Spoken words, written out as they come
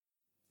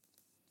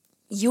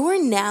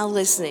You're now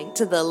listening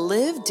to the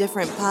Live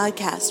Different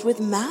podcast with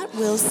Matt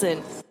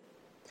Wilson.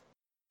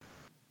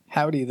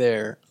 Howdy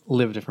there,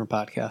 Live Different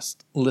podcast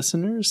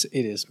listeners.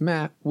 It is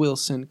Matt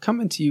Wilson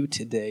coming to you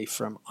today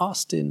from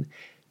Austin,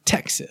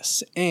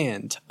 Texas.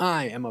 And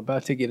I am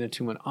about to get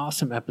into an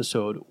awesome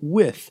episode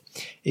with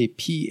a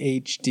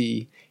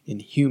PhD in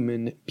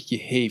human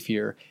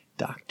behavior,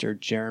 Dr.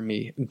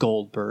 Jeremy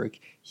Goldberg.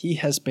 He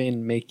has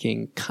been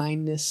making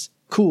kindness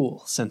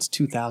cool since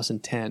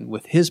 2010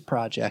 with his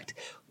project,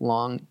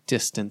 Long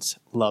Distance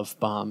Love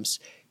Bombs.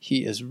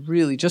 He is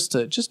really just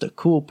a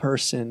cool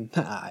person.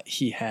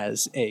 He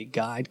has a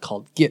guide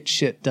called Get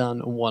Shit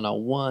Done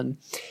 101,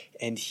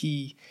 and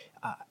he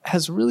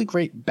has really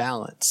great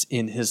balance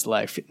in his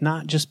life,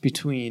 not just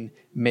between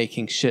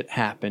making shit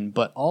happen,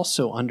 but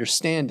also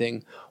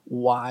understanding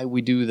why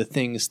we do the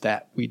things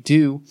that we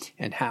do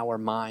and how our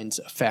minds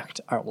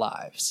affect our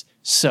lives.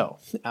 So,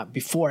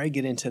 before I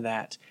get into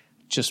that,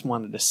 just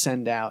wanted to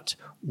send out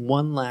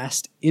one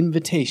last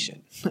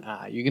invitation.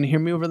 You're going to hear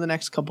me over the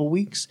next couple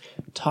weeks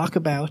talk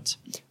about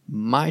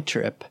my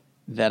trip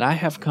that I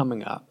have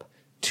coming up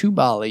to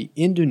Bali,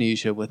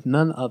 Indonesia, with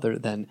none other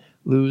than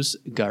Luz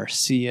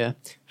Garcia,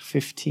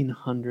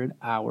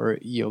 1,500-hour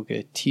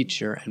yoga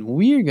teacher. And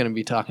we are going to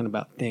be talking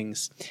about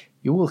things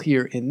you will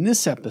hear in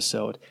this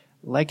episode,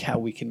 like how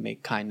we can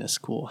make kindness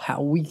cool,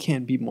 how we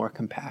can be more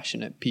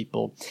compassionate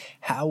people,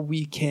 how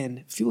we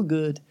can feel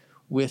good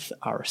with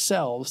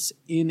ourselves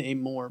in a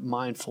more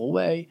mindful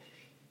way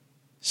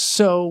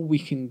so we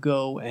can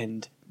go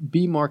and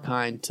be more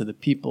kind to the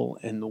people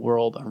in the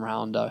world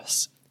around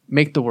us,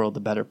 make the world a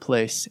better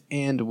place,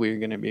 and we're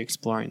going to be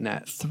exploring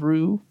that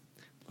through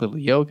little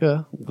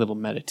yoga, little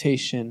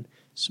meditation,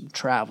 some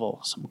travel,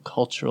 some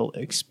cultural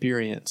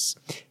experience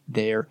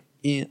there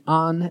in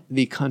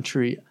the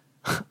country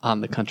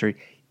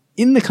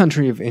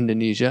of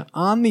Indonesia,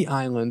 on the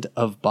island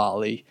of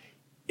Bali.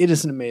 It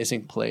is an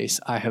amazing place.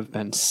 I have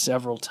been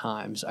several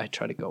times. I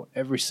try to go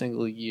every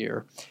single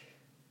year.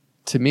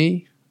 To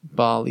me,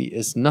 Bali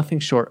is nothing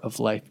short of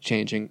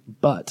life-changing,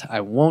 but I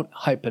won't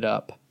hype it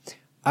up.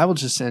 I will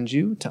just send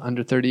you to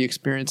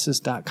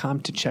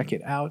under30experiences.com to check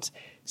it out.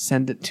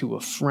 Send it to a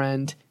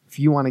friend. If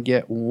you want to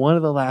get one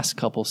of the last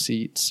couple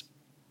seats,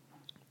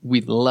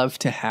 we'd love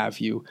to have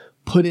you.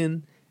 Put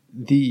in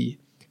the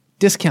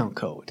discount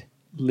code,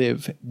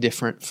 Live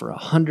Different, for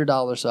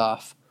 $100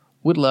 off.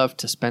 Would love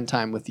to spend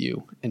time with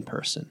you in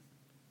person.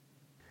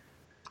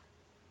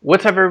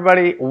 What's up,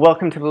 everybody?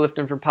 Welcome to the Live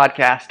Different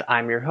podcast.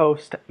 I'm your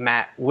host,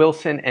 Matt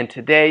Wilson, and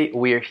today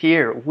we are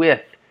here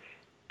with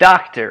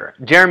Dr.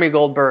 Jeremy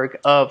Goldberg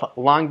of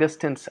Long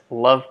Distance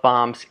Love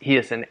Bombs. He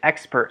is an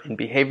expert in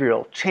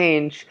behavioral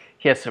change.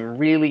 He has some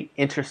really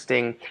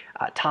interesting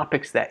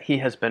topics that he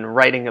has been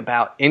writing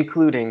about,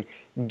 including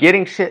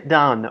Getting Shit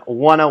Done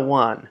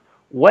 101,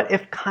 What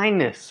If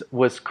Kindness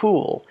Was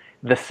Cool?,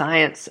 The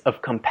Science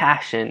of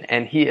Compassion,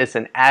 and he is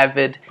an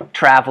avid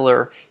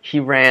traveler. He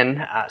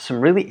ran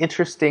some really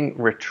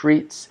interesting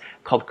retreats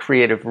called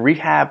Creative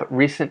Rehab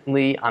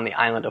recently on the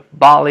island of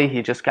Bali.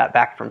 He just got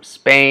back from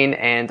Spain,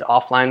 and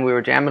offline we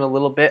were jamming a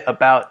little bit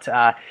about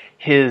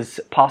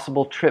his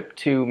possible trip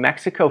to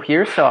Mexico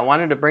here. So I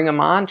wanted to bring him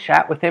on,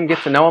 chat with him,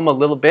 get to know him a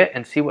little bit,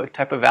 and see what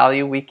type of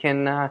value we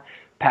can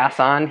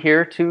pass on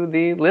here to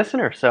the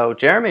listener. So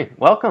Jeremy,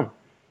 welcome.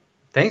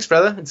 Thanks,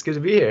 brother. It's good to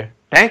be here.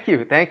 Thank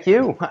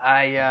you.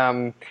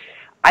 I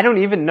don't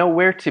even know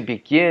where to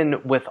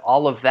begin with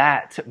all of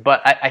that,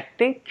 but I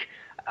think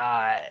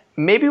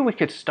maybe we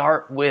could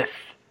start with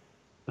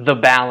the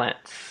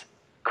balance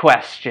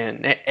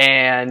question.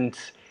 And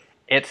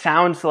it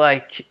sounds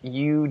like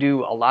you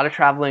do a lot of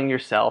traveling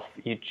yourself.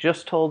 You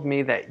just told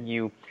me that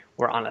you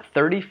were on a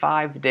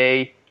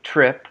 35-day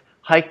trip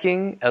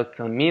hiking El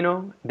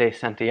Camino de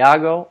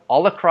Santiago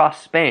all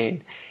across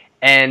Spain.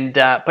 And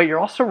but you're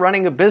also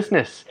running a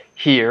business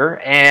here,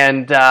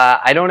 and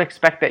I don't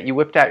expect that you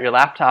whipped out your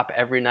laptop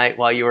every night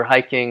while you were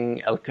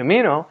hiking El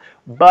Camino,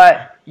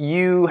 but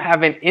you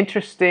have an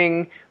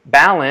interesting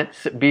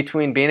balance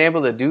between being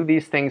able to do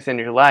these things in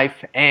your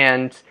life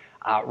and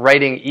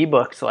writing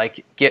ebooks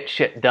like Get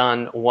Shit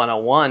Done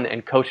 101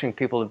 and coaching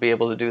people to be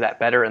able to do that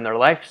better in their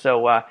life.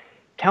 So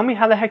tell me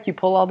how the heck you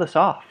pull all this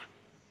off.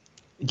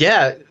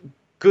 Yeah,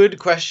 good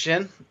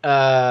question.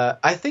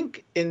 I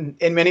think in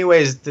many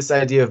ways this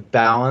idea of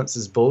balance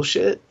is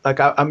bullshit. Like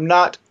I'm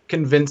not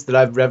convinced that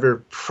I've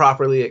ever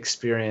properly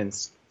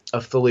experienced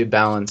a fully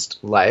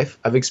balanced life.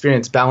 I've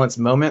experienced balanced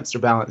moments or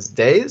balanced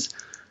days,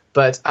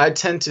 but I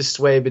tend to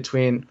sway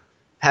between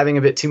having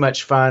a bit too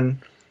much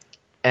fun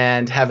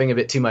and having a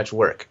bit too much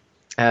work.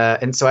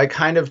 And so I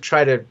kind of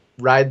try to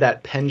ride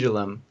that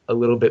pendulum a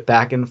little bit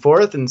back and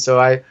forth. And so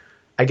I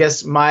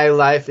guess my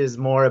life is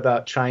more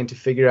about trying to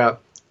figure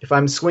out if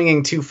I'm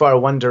swinging too far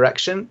one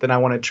direction, then I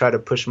want to try to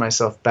push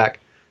myself back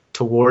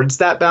towards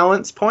that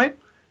balance point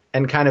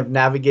and kind of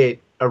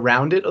navigate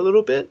around it a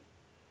little bit.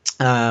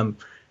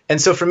 And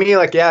so for me,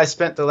 I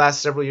spent the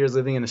last several years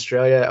living in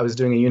Australia. I was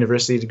doing a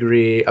university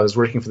degree. I was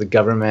working for the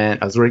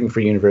government. I was working for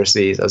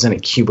universities. I was in a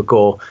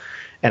cubicle,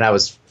 and I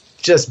was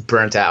just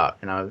burnt out.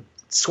 And I was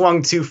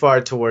swung too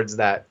far towards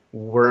that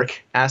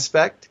work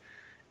aspect.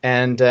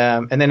 And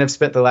then I've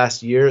spent the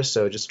last year or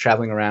so just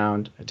traveling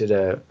around. I did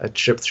a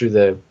trip through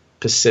the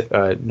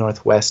Pacific,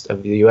 northwest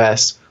of the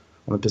U.S.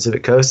 on the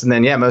Pacific coast. And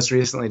then, most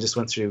recently just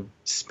went through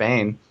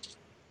Spain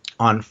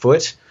on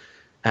foot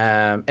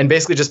and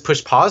basically just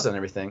pushed pause on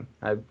everything.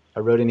 I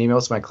wrote an email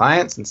to my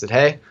clients and said,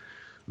 hey,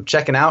 I'm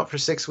checking out for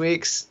 6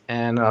 weeks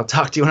and I'll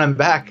talk to you when I'm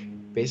back,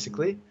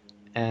 basically.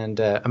 And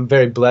I'm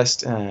very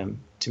blessed to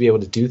be able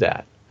to do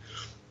that.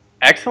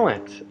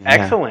 Excellent.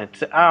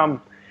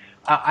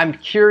 I'm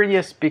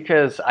curious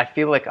because I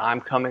feel like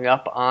I'm coming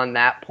up on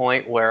that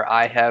point where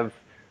I have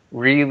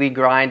really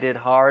grinded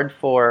hard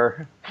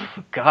for,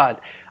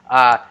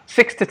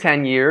 6 to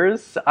 10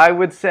 years, I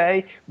would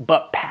say,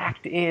 but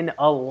packed in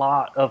a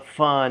lot of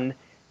fun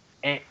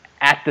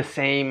at the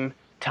same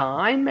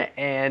time.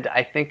 And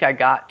I think I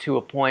got to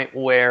a point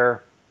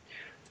where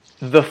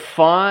the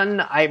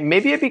fun, I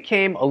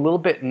became a little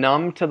bit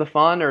numb to the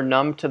fun or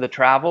numb to the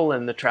travel,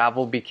 and the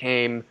travel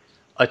became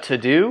a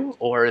to-do,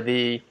 or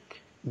the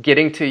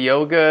getting to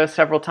yoga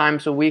several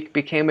times a week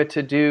became a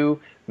to-do.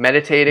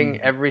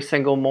 Meditating every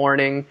single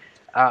morning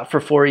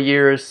for 4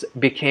 years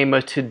became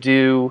a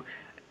to-do.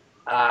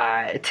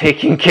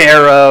 Taking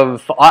care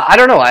of, I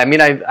don't know. I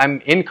mean,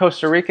 I'm in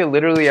Costa Rica.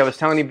 Literally, I was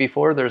telling you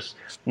before, there's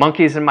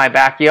monkeys in my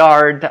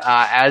backyard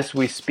as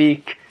we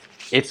speak.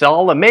 It's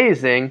all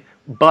amazing,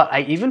 but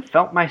I even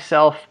felt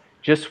myself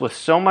just with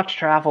so much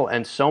travel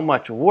and so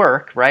much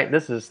work, right?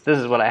 This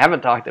is what I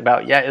haven't talked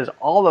about yet, is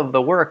all of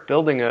the work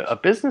building a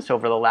business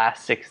over the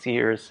last 6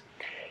 years.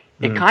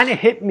 It kind of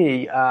hit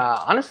me,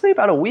 honestly,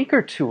 about a week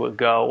or two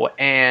ago,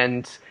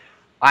 and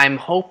I'm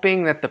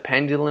hoping that the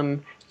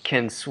pendulum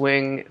can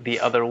swing the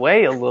other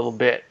way a little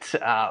bit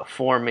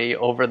for me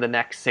over the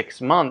next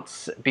 6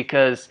 months,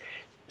 because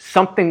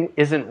something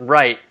isn't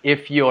right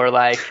if you're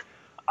like,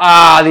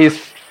 these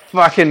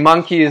fucking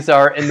monkeys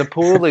are in the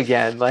pool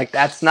again. Like,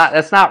 that's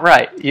not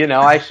right. You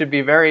know, I should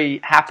be very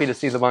happy to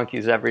see the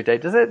monkeys every day.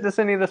 Does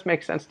any of this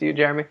make sense to you,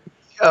 Jeremy?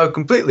 Oh, it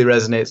completely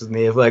resonates with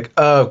me. Of like,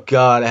 oh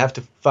God, I have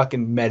to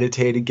fucking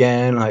meditate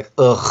again. Like,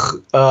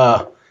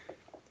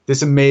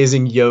 this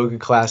amazing yoga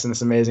class in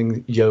this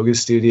amazing yoga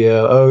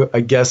studio. Oh,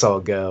 I guess I'll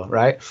go,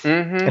 right?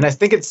 And I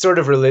think it sort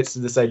of relates to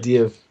this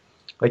idea of,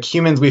 like,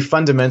 humans, we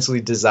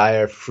fundamentally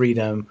desire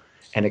freedom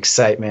and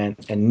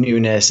excitement and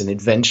newness and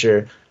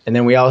adventure. And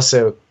then we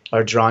also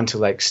are drawn to,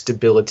 like,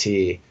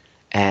 stability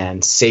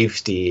and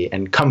safety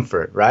and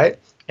comfort, right?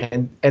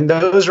 And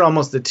those are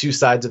almost the two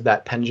sides of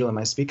that pendulum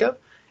I speak of.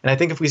 And I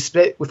think if we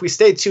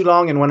stay too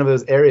long in one of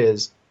those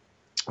areas,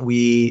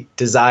 we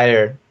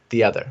desire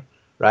the other,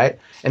 right?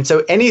 And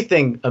so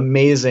anything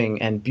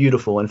amazing and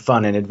beautiful and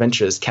fun and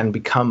adventurous can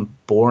become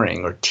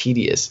boring or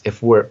tedious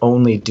if we're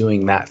only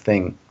doing that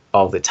thing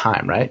all the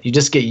time, right? You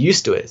just get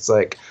used to it. It's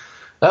like,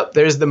 oh,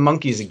 there's the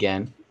monkeys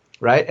again,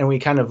 right? And we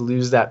kind of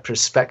lose that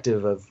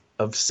perspective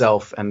of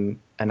self and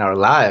our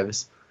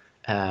lives.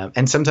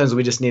 And sometimes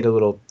we just need a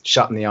little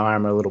shot in the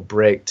arm or a little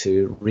break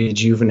to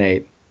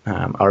rejuvenate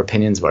our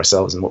opinions of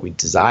ourselves and what we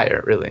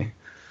desire, really.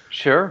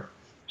 Sure.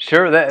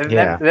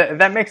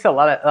 That makes a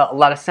lot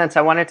of sense.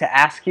 I wanted to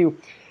ask you,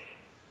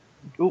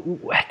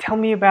 tell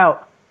me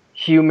about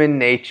human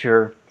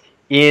nature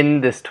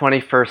in this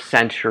 21st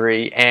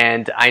century.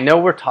 And I know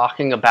we're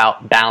talking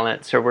about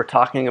balance, or we're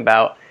talking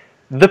about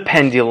the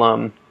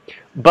pendulum,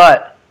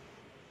 but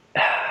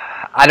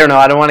I don't know,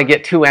 I don't want to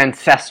get too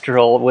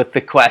ancestral with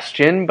the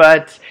question,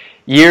 but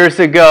years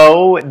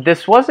ago,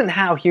 this wasn't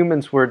how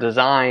humans were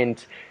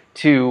designed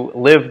to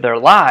live their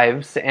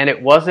lives, and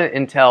it wasn't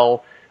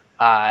until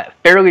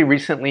fairly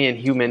recently in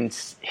human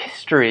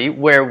history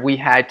where we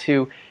had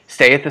to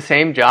stay at the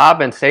same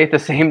job and stay at the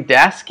same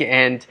desk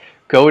and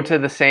go to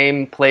the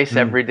same place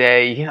every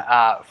day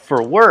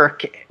for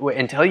work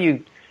until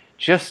you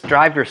just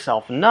drive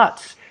yourself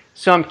nuts.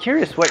 So I'm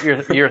curious what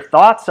your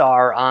thoughts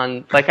are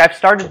on, like, I've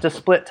started to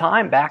split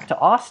time back to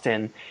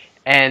Austin,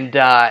 and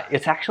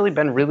it's actually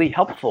been really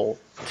helpful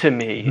to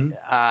me,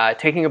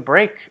 taking a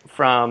break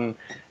from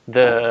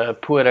the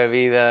pura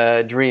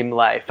vida dream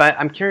life.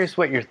 I'm curious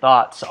what your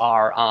thoughts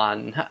are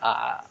on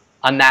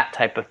that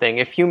type of thing,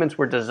 if humans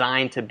were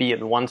designed to be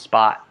in one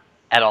spot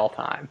at all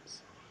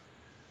times.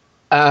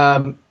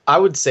 I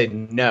would say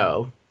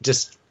no.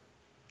 Just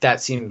that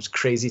seems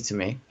crazy to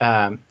me.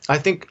 I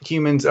think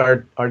humans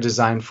are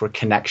designed for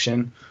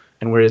connection,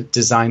 and we're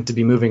designed to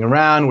be moving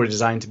around. We're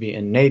designed to be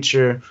in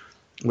nature.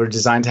 We're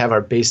designed to have our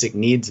basic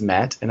needs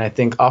met. And I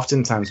think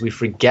oftentimes we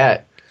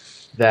forget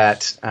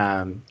that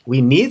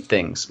we need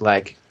things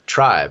like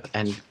tribe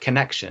and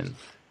connection,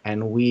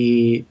 and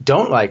we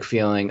don't like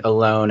feeling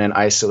alone and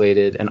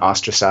isolated and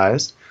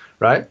ostracized,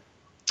 right?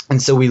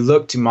 And so we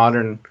look to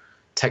modern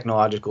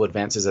technological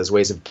advances as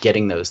ways of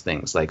getting those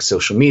things, like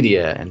social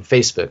media and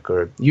Facebook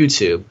or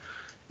YouTube.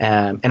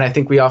 And I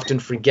think we often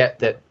forget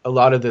that a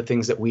lot of the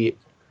things that we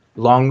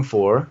long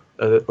for,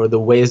 or the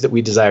ways that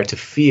we desire to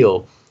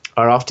feel,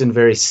 are often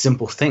very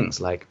simple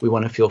things. Like, we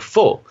want to feel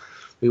full.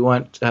 We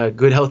want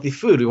good, healthy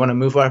food. We want to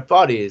move our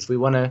bodies. We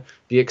want to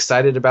be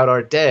excited about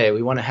our day.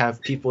 We want to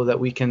have people that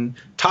we can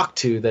talk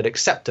to that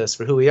accept us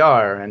for who we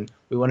are. And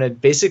we want to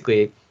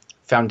basically,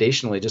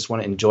 foundationally, just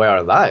want to enjoy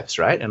our lives,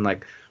 right? And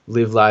like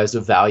live lives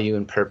of value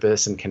and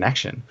purpose and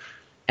connection.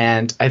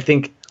 And I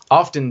think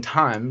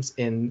oftentimes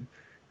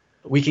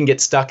we can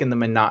get stuck in the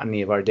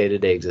monotony of our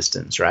day-to-day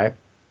existence, right?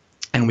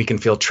 And we can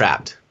feel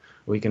trapped.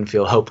 We can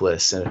feel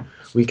hopeless. And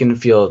we can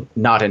feel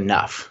not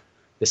enough.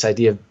 This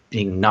idea of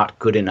being not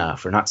good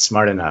enough or not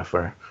smart enough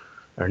or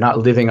not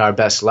living our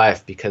best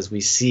life, because we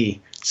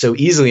see so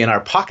easily in our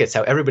pockets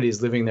how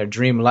everybody's living their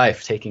dream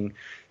life, taking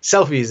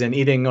selfies and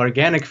eating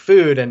organic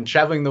food and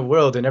traveling the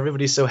world, and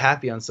everybody's so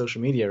happy on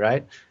social media,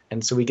 right?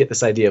 And so we get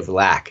this idea of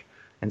lack.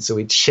 And so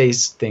we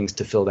chase things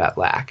to fill that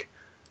lack.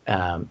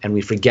 And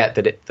we forget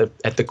that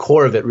at the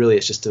core of it, really,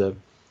 it's just a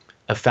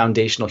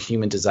foundational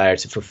human desire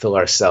to fulfill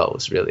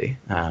ourselves, really.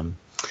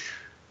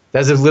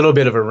 That's a little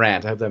bit of a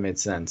rant. I hope that made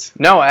sense.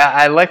 No,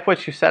 I like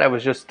what you said. I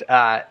was just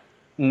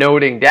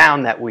noting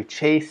down that we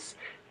chase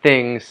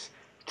things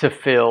to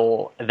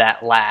fill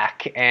that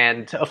lack.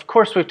 And of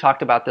course, we've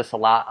talked about this a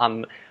lot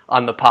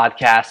on the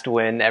podcast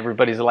when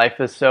everybody's life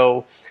is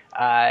so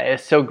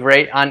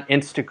great on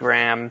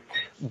Instagram.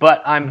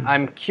 But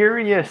I'm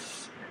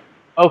curious,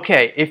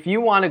 okay, if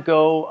you want to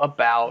go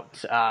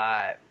about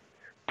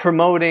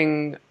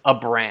promoting a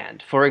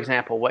brand, for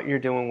example, what you're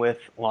doing with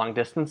Long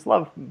Distance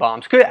Love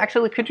Bombs.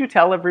 Could you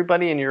tell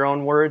everybody in your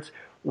own words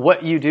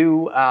what you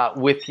do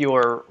with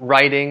your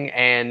writing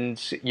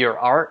and your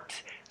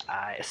art,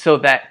 so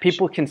that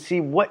people can see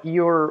what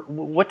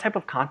type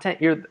of content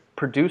you're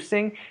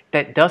producing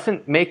that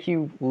doesn't make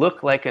you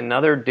look like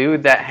another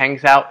dude that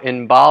hangs out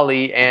in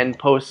Bali and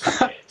posts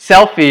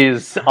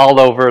selfies all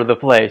over the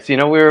place? You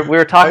know, we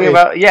were talking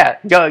about. Yeah,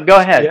 go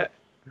ahead. Yeah.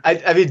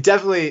 I mean,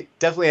 definitely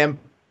am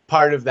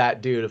part of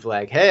that dude of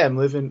like, hey, I'm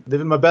living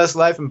my best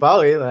life in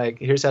Bali. Like,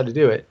 here's how to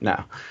do it.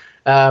 No.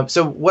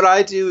 So what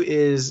I do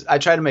is I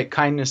try to make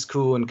kindness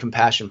cool and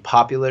compassion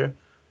popular.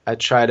 I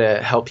try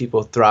to help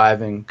people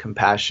thrive in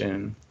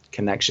compassion,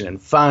 connection,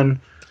 and fun.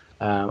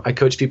 I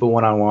coach people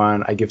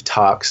one-on-one. I give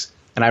talks.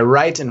 And I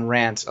write and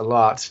rant a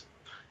lot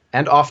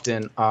and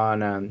often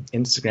on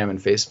Instagram and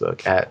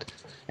Facebook.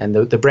 And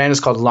the brand is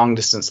called Long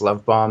Distance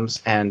Love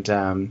Bombs. And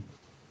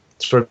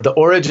for the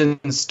origin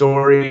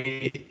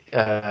story,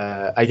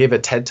 I gave a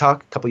TED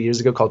Talk a couple years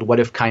ago called What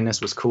If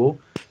Kindness Was Cool?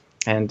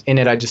 And in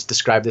it, I just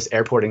described this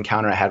airport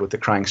encounter I had with a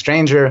crying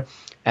stranger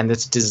and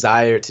this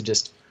desire to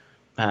just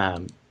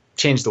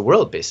change the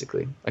world,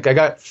 basically. Like, I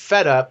got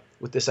fed up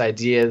with this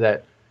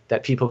idea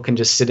that people can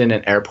just sit in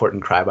an airport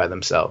and cry by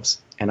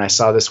themselves. And I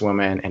saw this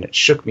woman, and it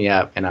shook me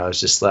up, and I was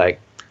just like,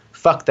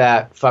 fuck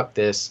that, fuck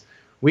this.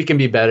 We can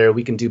be better.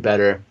 We can do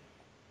better.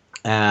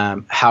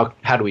 How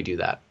do we do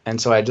that? And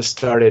so I just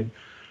started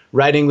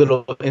writing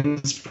little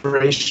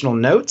inspirational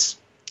notes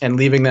and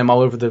leaving them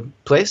all over the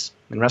place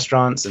in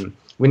restaurants and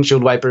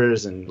windshield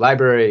wipers and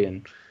library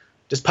and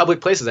just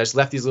public places. I just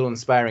left these little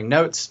inspiring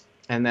notes,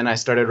 and then I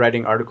started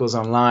writing articles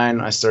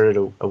online. I started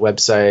a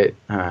website,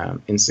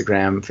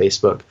 Instagram,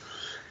 Facebook,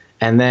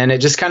 and then it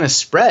just kind of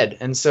spread.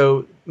 And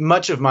so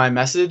much of my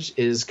message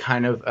is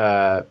kind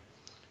of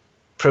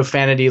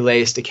profanity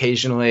laced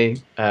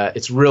occasionally.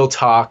 It's real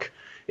talk.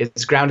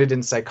 It's grounded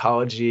in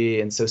psychology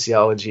and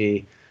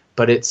sociology,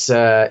 but it's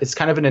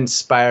kind of an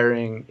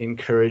inspiring,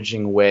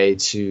 encouraging way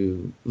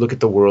to look at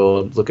the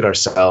world, look at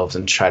ourselves,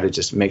 and try to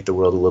just make the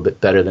world a little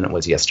bit better than it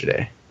was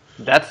yesterday.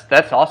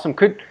 That's awesome.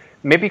 Could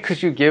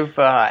you give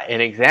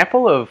an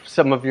example of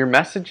some of your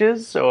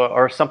messages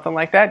or something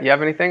like that? Do you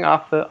have anything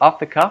off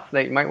the cuff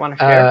that you might want to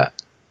share?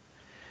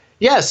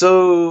 Yeah.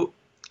 So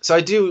I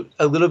do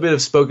a little bit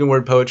of spoken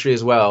word poetry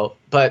as well,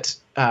 but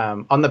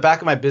on the back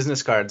of my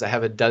business cards, I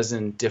have a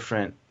dozen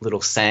different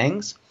little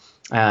sayings.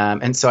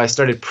 And so I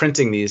started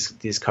printing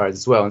these cards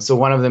as well. And so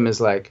one of them is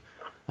like,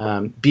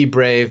 be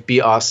brave,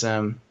 be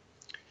awesome.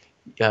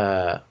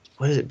 What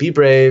is it? Be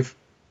brave,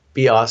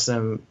 be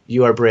awesome.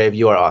 You are brave,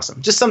 you are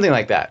awesome. Just something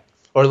like that.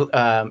 Or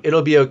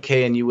it'll be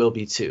okay and you will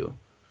be too.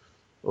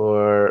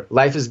 Or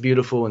life is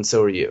beautiful and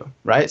so are you,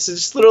 right? So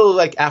just little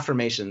like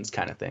affirmations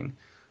kind of thing.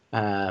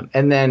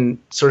 And then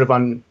sort of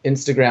on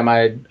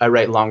Instagram, I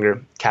write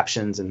longer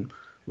captions and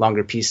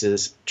longer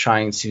pieces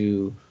trying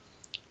to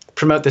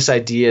promote this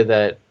idea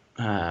that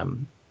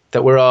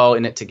we're all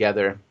in it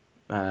together,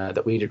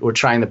 that we're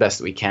trying the best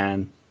that we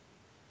can,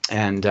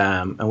 and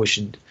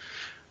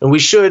we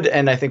should,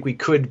 and I think we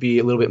could be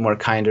a little bit more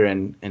kinder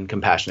and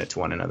compassionate to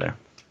one another.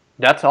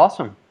 That's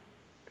awesome.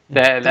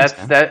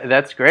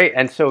 That's great.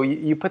 And so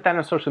you put that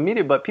on social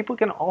media, but people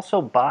can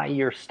also buy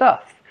your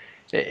stuff.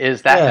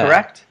 Is that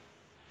correct?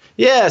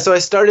 Yeah, so I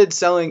started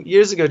selling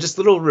years ago just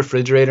little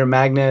refrigerator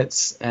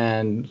magnets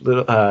and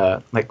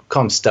little like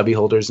call them stubby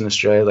holders in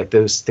Australia, like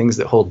those things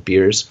that hold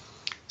beers.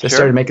 So I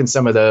started making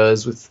some of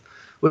those with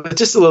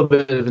just a little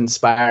bit of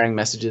inspiring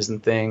messages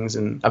and things.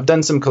 And I've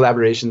done some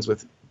collaborations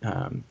with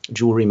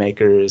jewelry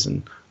makers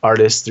and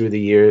artists through the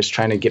years,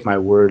 trying to get my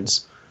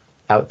words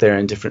out there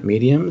in different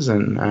mediums.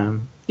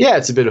 And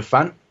it's a bit of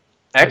fun.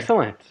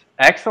 Excellent.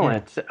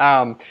 Excellent.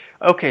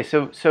 Okay,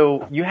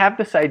 so you have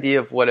this idea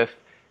of what if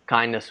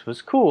kindness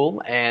was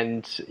cool,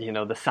 and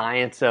the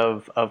science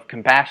of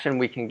compassion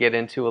we can get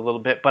into a little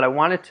bit. But I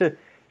wanted to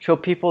show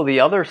people the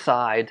other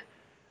side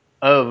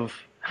of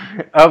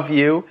of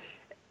you,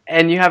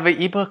 and you have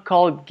an ebook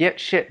called Get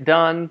Shit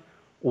Done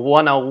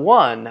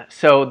 101.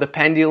 So the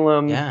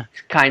pendulum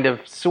kind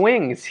of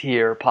swings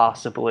here,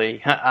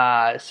 possibly.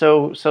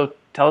 So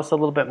tell us a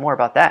little bit more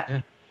about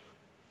that.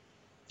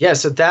 Yeah,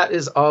 so that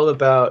is all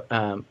about,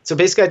 so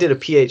basically I did a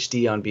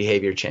PhD on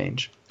behavior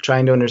change,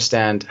 trying to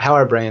understand how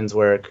our brains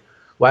work,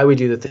 why we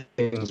do the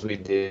things we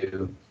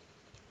do,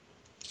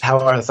 how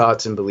our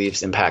thoughts and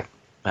beliefs impact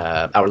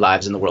our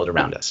lives and the world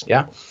around us,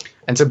 yeah?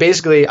 And so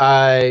basically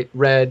I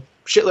read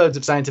shitloads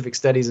of scientific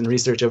studies and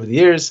research over the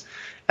years,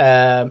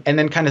 and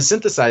then kind of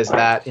synthesized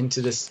that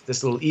into this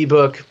little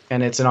ebook,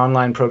 and it's an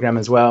online program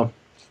as well,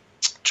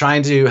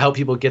 trying to help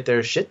people get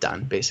their shit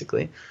done,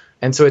 basically.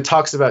 And so it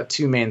talks about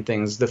two main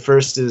things. The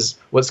first is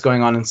what's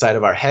going on inside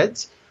of our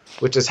heads,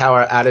 which is how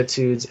our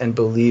attitudes and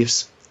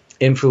beliefs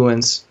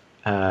influence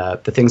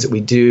the things that we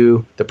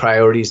do, the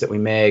priorities that we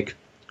make,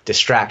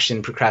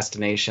 distraction,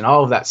 procrastination,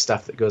 all of that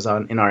stuff that goes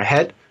on in our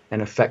head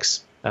and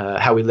affects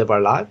how we live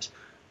our lives.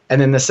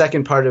 And then the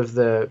second part of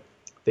the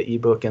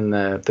ebook and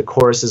the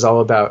course is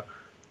all about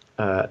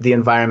the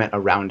environment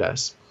around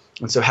us.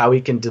 And so how we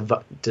can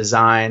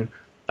design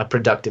a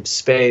productive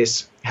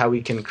space, how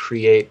we can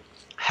create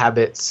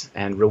habits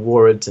and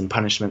rewards and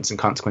punishments and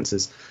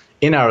consequences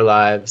in our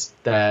lives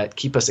that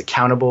keep us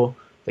accountable,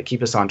 that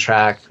keep us on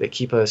track, that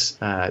keep us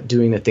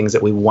doing the things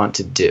that we want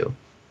to do.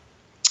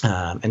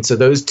 And so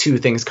those two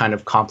things kind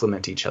of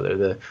complement each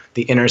other,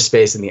 the inner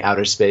space and the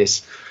outer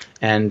space.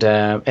 And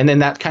then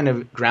that kind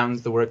of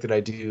grounds the work that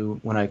I do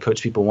when I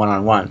coach people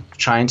one-on-one,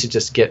 trying to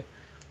just get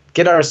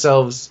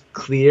ourselves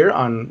clear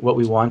on what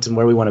we want and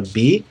where we want to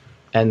be,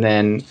 and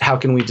then how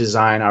can we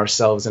design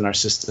ourselves and our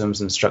systems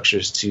and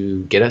structures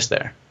to get us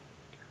there.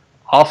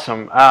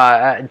 Awesome.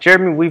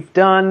 Jeremy, we've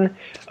done...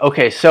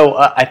 Okay, so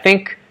I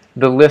think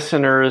the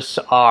listeners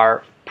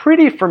are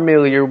pretty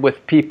familiar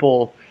with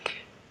people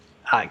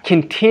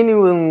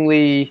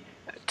continually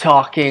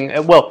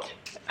talking... Well,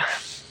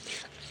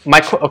 my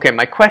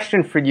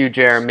question for you,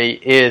 Jeremy,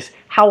 is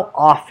how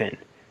often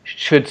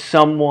should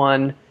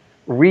someone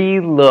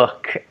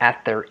re-look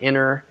at their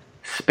inner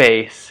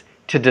space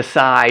to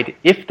decide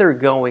if they're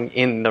going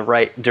in the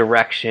right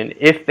direction,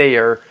 if they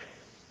are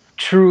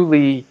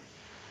truly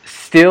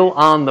still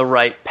on the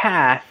right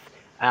path,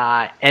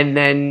 and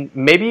then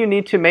maybe you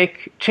need to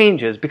make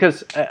changes?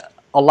 Because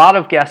a lot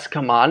of guests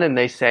come on and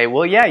they say,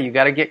 well, yeah, you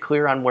got to get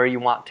clear on where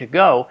you want to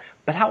go,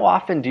 but how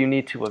often do you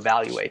need to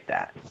evaluate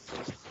that?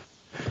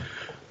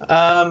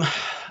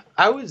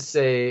 I would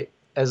say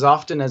as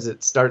often as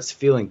it starts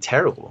feeling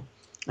terrible.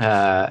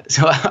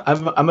 So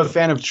I'm a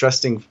fan of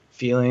trusting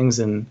feelings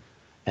and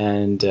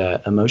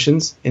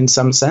emotions in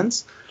some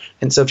sense.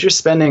 And so if you're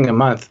spending a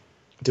month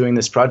doing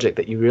this project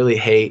that you really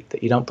hate,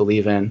 that you don't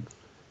believe in,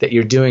 that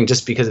you're doing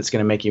just because it's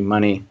going to make you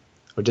money,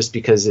 or just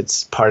because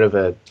it's part of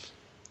a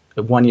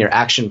one-year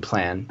action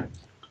plan,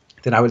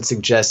 then I would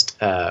suggest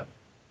that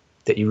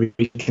you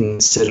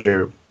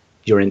reconsider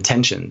your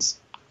intentions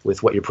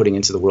with what you're putting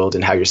into the world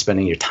and how you're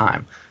spending your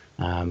time.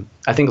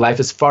 I think life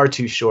is far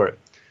too short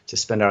to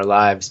spend our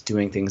lives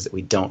doing things that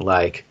we don't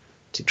like,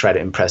 to try to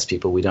impress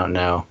people we don't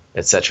know,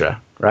 etc.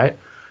 Right?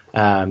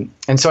 And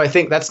so I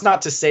think that's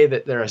not to say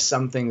that there are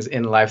some things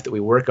in life that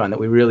we work on that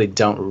we really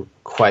don't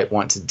quite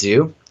want to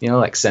do,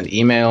 like send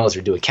emails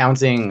or do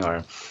accounting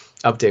or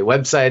update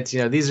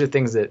websites. These are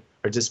things that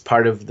are just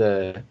part of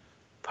the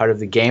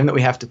game that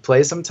we have to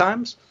play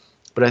sometimes.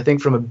 But I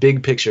think from a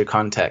big picture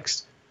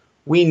context,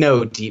 we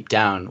know deep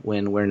down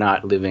when we're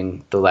not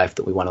living the life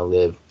that we want to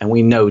live, and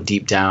we know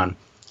deep down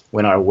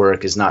when our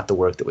work is not the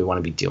work that we want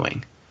to be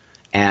doing.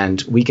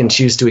 And we can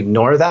choose to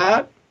ignore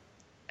that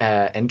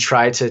and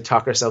try to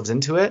talk ourselves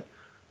into it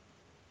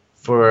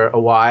for a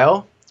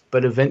while,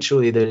 but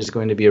eventually there's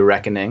going to be a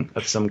reckoning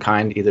of some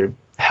kind, either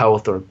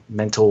health or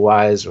mental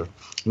wise or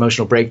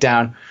emotional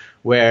breakdown,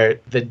 where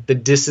the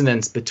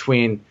dissonance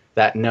between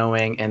that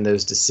knowing and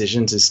those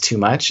decisions is too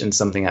much and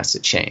something has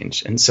to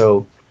change. And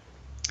so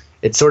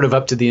it's sort of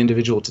up to the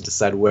individual to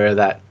decide where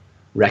that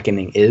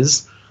reckoning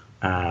is.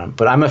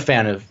 But I'm a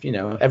fan of,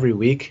 every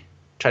week,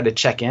 try to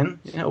check in.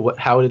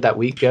 How did that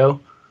week go?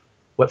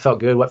 What felt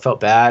good? What felt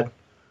bad?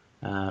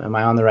 Am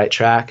I on the right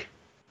track?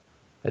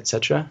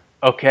 Etc.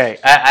 Okay,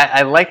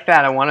 I like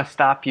that. I want to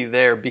stop you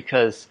there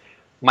because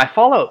my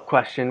follow-up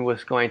question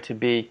was going to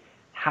be,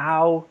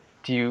 how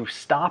do you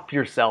stop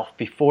yourself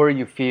before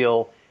you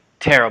feel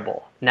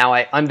terrible? Now,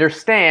 I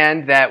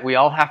understand that we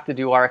all have to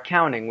do our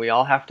accounting. We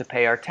all have to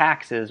pay our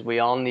taxes. We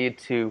all need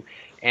to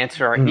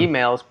answer our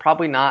emails.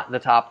 Probably not the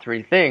top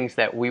 3 things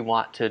that we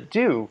want to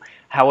do.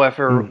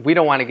 However, we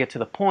don't want to get to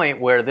the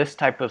point where this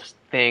type of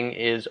thing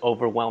is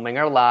overwhelming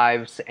our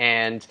lives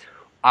and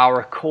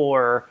our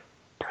core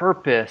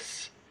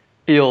purpose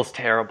feels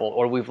terrible,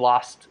 or we've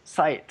lost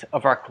sight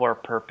of our core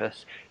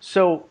purpose.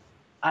 So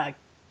do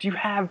you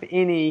have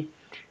any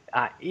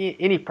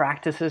any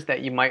practices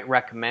that you might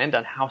recommend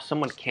on how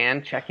someone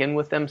can check in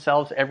with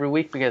themselves every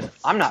week? Because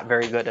I'm not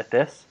very good at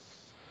this.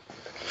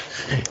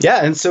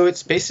 Yeah, and so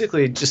it's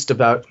basically just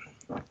about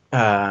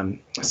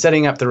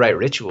setting up the right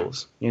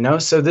rituals,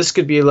 So this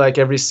could be like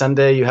every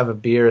Sunday you have a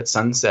beer at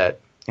sunset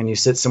and you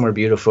sit somewhere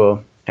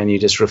beautiful and you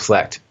just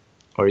reflect,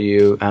 or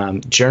you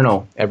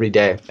journal every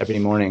day, every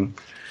morning,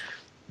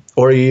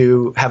 or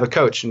you have a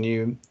coach and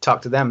you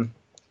talk to them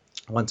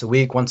once a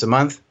week, once a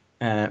month,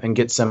 and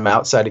get some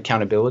outside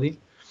accountability.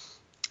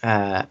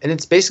 And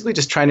it's basically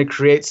just trying to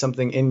create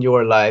something in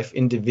your life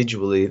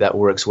individually that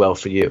works well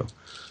for you.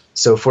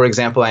 So, for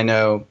example, I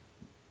know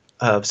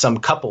of some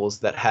couples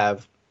that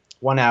have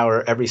 1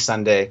 hour every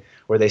Sunday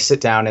where they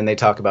sit down and they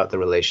talk about the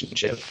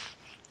relationship.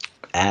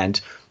 And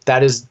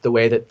that is the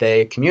way that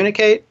they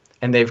communicate,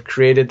 and they've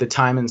created the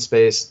time and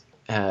space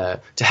to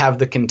have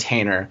the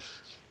container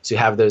to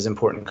have those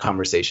important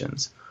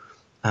conversations.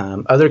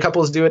 Other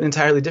couples do it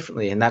entirely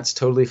differently, and that's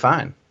totally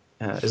fine.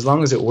 As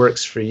long as it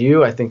works for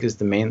you, I think is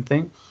the main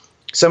thing.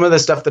 Some of the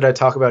stuff that I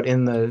talk about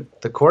in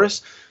the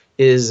course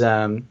is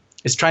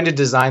trying to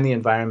design the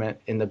environment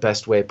in the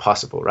best way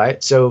possible,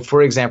 right? So,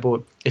 for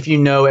example, if you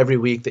know every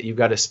week that you've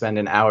got to spend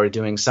an hour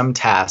doing some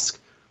task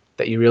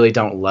that you really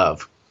don't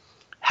love,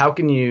 how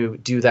can you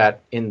do that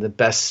in the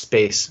best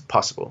space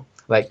possible?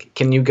 Like,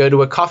 can you go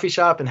to a coffee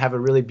shop and have a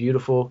really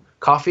beautiful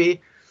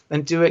coffee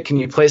and do it? Can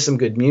you play some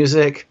good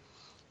music?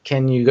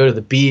 Can you go to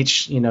the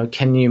beach?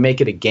 Can you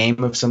make it a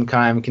game of some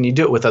kind? Can you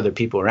do it with other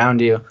people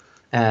around you,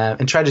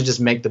 and try to just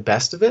make the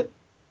best of it?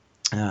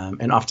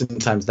 And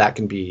oftentimes that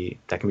can be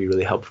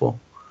really helpful.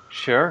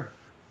 Sure,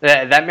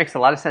 that makes a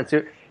lot of sense.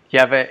 Do you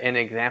have an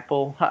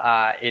example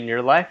in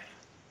your life?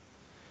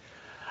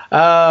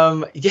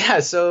 Yeah.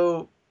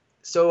 So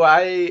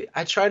I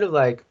try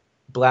to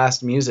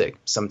blast music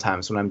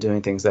sometimes when I'm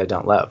doing things that I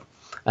don't love,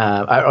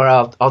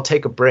 I'll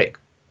take a break.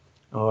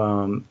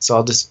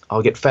 So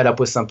I'll get fed up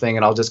with something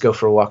and I'll just go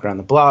for a walk around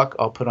the block.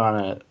 I'll put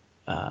on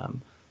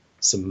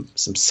some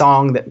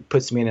song that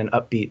puts me in an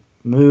upbeat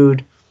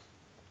mood.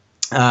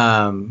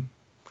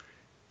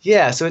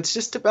 Yeah, so it's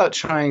just about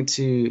trying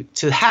to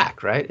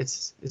hack, right?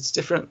 It's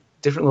different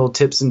little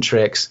tips and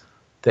tricks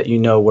that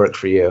work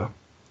for you.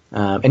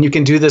 And you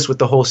can do this with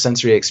the whole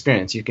sensory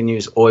experience. You can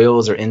use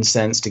oils or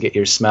incense to get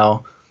your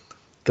smell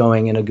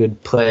going in a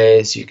good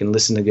place. You can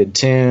listen to good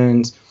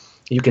tunes.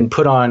 You can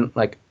put on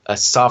a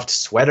soft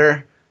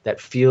sweater that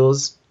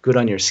feels good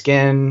on your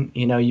skin.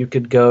 You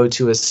could go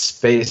to a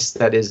space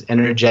that is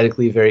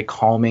energetically very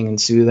calming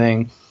and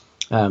soothing,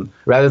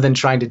 rather than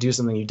trying to do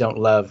something you don't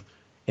love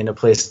in a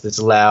place that's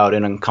loud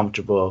and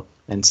uncomfortable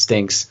and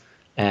stinks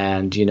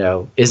and,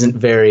 isn't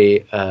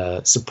very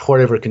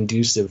supportive or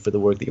conducive for the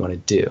work that you want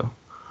to do.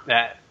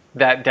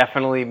 That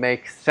definitely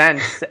makes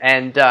sense.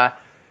 And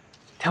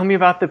tell me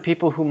about the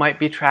people who might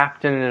be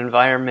trapped in an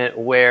environment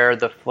where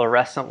the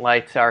fluorescent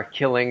lights are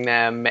killing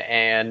them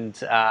and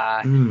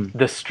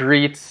the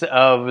streets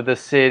of the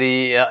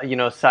city,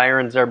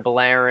 sirens are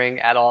blaring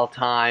at all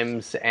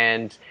times,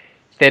 and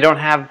they don't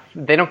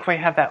quite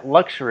have that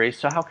luxury.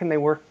 So how can they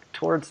work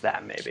towards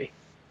that, maybe?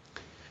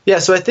 Yeah,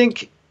 so I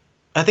think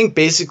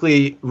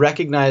basically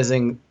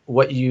recognizing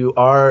what you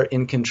are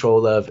in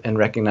control of and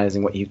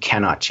recognizing what you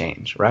cannot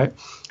change, right?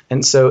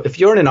 And so if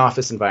you're in an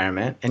office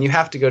environment and you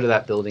have to go to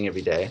that building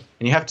every day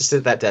and you have to sit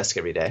at that desk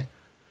every day,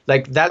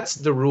 that's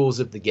the rules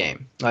of the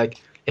game.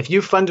 If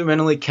you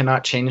fundamentally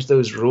cannot change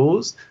those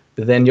rules,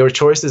 then your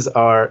choices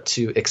are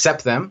to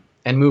accept them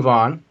and move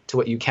on to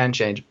what you can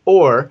change,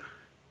 or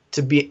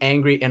to be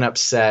angry and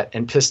upset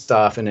and pissed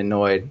off and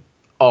annoyed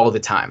all the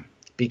time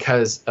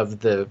because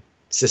of the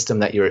system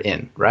that you're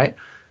in, right?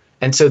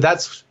 And so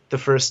that's the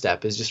first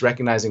step, is just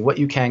recognizing what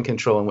you can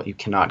control and what you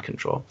cannot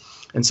control.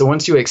 And so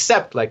once you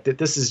accept that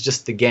this is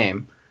just the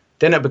game,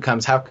 then it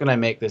becomes, how can I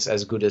make this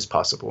as good as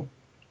possible?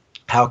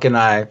 How can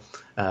I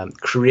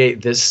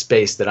create this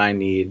space that I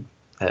need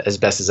as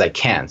best as I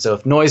can? So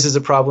if noise is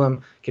a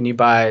problem, can you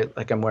buy,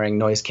 I'm wearing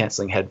noise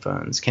canceling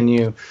headphones? Can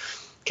you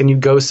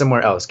go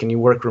somewhere else? Can you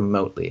work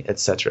remotely,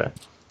 etc.?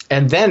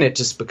 And then it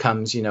just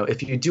becomes,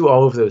 if you do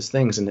all of those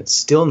things and it's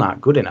still not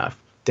good enough,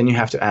 then you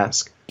have to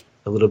ask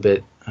a little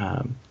bit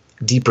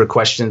deeper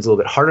questions, a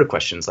little bit harder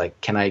questions,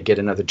 like, can I get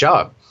another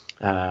job?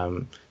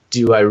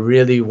 Do I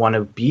really want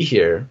to be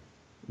here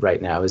right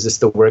now? Is this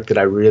the work that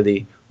I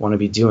really want to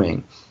be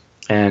doing?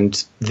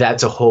 And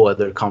that's a whole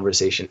other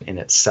conversation in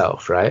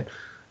itself, right?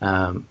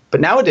 But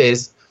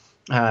nowadays,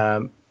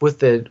 with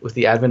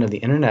the advent of the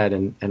internet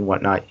and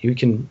whatnot, you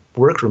can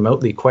work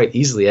remotely quite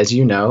easily, as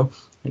you know,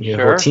 and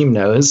your whole team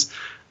knows.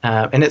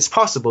 And it's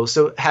possible.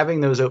 So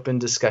having those open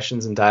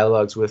discussions and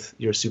dialogues with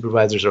your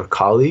supervisors or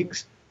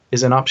colleagues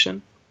is an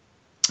option.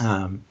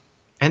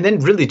 And then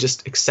really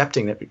just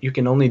accepting that you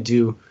can only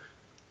do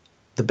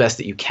the best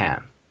that you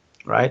can,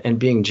 right? And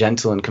being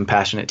gentle and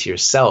compassionate to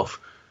yourself,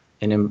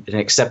 and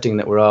accepting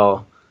that we're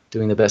all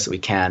doing the best that we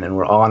can and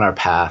we're all on our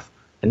path.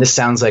 And this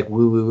sounds like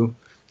woo-woo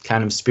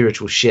kind of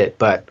spiritual shit,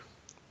 but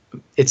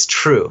it's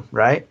true,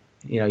 right?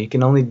 You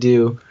can only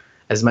do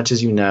as much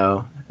as you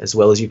know, as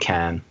well as you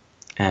can.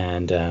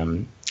 And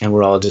and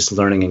we're all just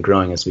learning and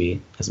growing as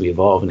we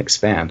evolve and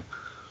expand.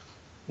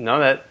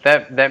 No,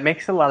 that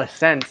makes a lot of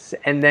sense.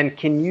 And then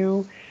can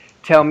you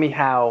tell me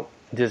how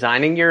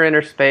designing your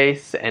inner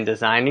space and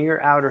designing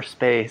your outer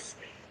space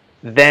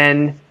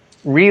then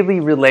really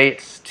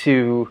relates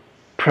to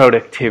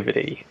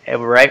productivity,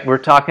 right? We're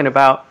talking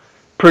about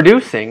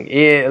producing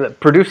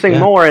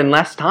more in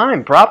less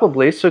time,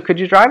 probably. So could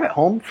you drive it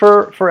home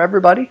for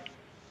everybody?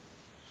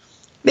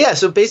 Yeah,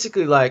 so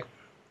basically, like,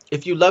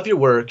 if you love your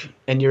work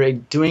and you're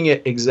doing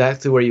it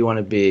exactly where you want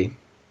to be,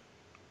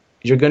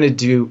 you're going to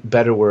do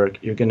better work,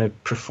 you're going to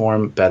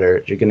perform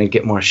better, you're going to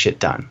get more shit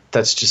done.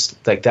 That's just,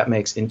 like, that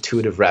makes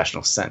intuitive,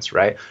 rational sense,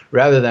 right?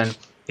 Rather than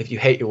if you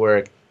hate your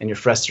work and you're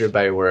frustrated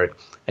by your work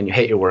and you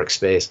hate your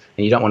workspace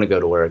and you don't want to go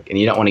to work and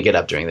you don't want to get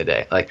up during the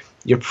day, like,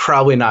 you're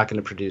probably not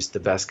going to produce the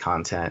best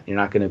content. You're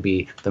not going to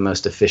be the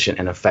most efficient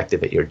and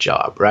effective at your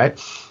job,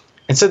 right?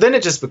 And so then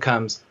it just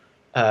becomes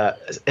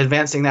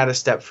advancing that a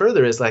step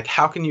further is like,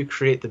 how can you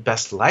create the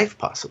best life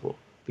possible?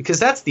 Because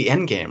that's the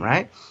end game,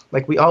 right?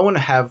 Like, we all want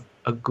to have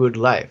a good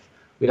life.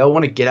 We all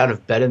want to get out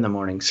of bed in the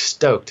morning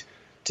stoked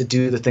to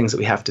do the things that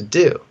we have to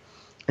do.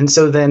 And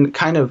so then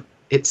kind of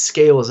it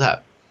scales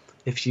up.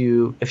 If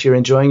you're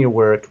enjoying your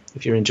work,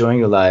 if you're enjoying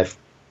your life,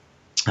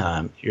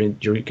 you're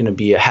going to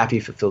be a happy,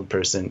 fulfilled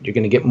person. You're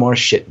going to get more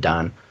shit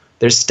done.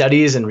 There's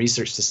studies and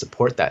research to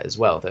support that as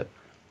well, that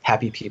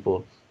happy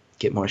people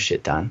get more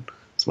shit done.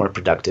 It's more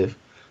productive.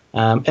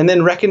 And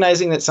then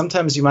recognizing that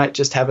sometimes you might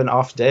just have an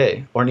off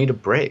day or need a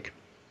break,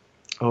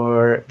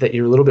 or that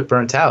you're a little bit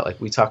burnt out, like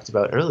we talked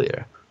about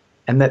earlier,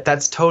 and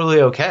that's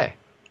totally okay.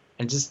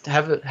 And just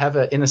have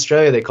in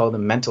Australia they call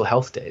them mental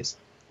health days,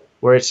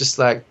 where it's just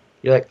like,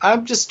 you're like,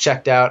 I'm just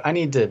checked out. I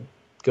need to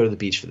go to the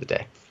beach for the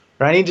day,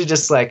 or I need to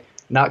just like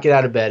not get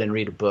out of bed and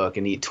read a book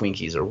and eat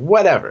Twinkies or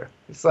whatever.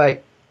 It's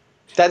like,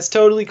 that's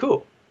totally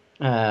cool.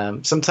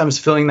 Sometimes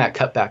filling that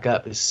cup back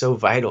up is so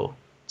vital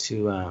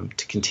to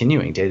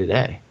continuing day to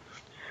day.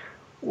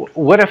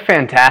 What a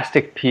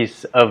fantastic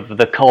piece of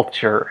the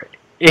culture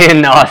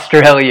in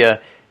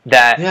Australia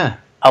that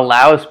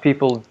allows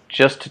people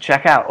just to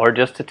check out or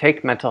just to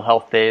take mental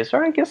health days.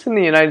 Or I guess in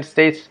the United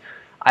States,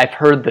 I've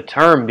heard the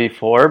term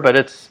before, but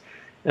it's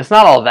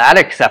not all that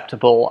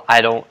acceptable,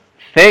 I don't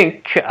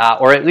think,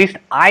 or at least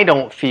I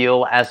don't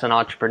feel as an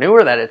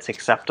entrepreneur that it's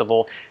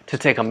acceptable to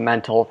take a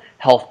mental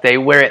health day,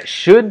 where it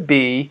should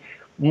be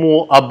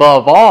more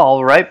above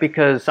all, right?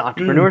 Because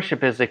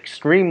entrepreneurship is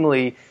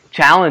extremely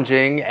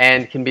challenging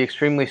and can be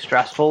extremely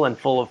stressful and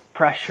full of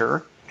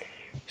pressure.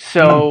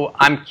 So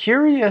I'm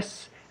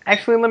curious,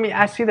 actually, let me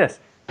ask you this.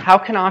 How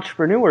can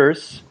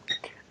entrepreneurs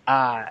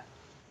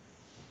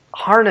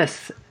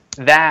harness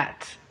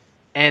that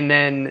and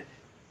then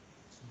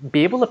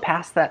be able to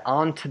pass that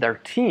on to their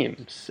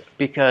teams?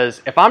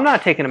 Because if I'm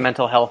not taking a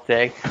mental health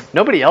day,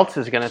 nobody else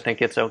is going to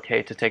think it's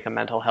okay to take a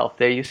mental health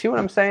day. You see what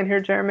I'm saying here,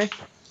 Jeremy?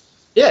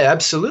 Yeah,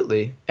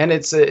 absolutely. And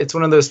it's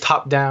one of those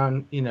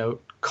top-down,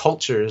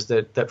 cultures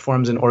that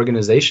forms in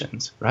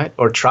organizations, right?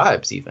 Or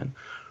tribes even,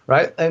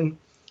 right?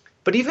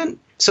 But even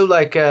so,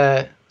 like,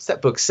 what's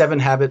that book, 7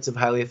 Habits of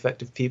Highly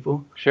Effective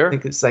People? Sure. I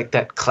think it's like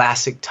that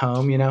classic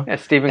tome, Yeah,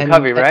 Stephen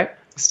Covey, right?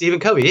 Stephen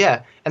Covey,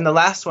 yeah. And the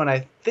last one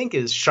I think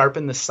is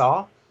Sharpen the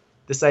Saw.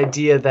 This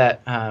idea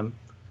that,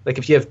 like,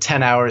 if you have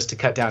 10 hours to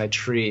cut down a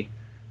tree,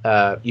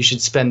 you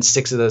should spend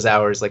 6 of those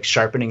hours like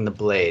sharpening the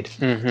blade,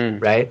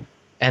 right?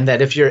 And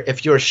that if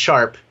you're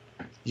sharp,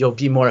 you'll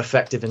be more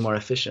effective and more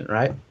efficient,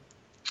 right?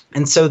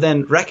 And so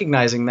then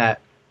recognizing that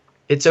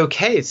it's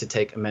okay to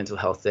take a mental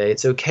health day,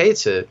 it's okay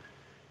to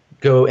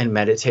go and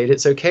meditate,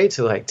 it's okay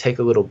to like take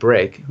a little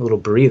break, a little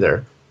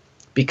breather,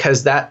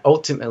 because that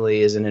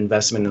ultimately is an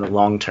investment in the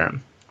long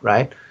term,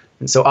 right?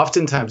 And so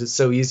oftentimes it's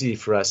so easy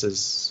for us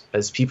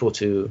as people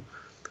to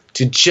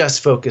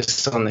just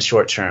focus on the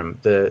short term,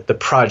 the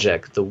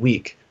project, the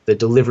week, the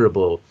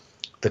deliverable,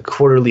 the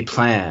quarterly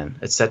plan,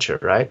 etc.,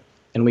 right?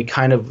 And we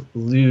kind of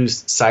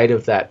lose sight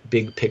of that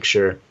big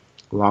picture,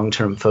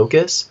 long-term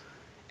focus.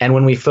 And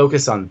when we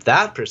focus on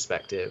that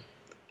perspective,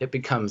 it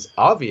becomes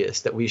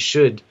obvious that we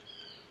should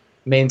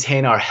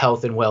maintain our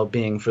health and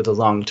well-being for the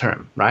long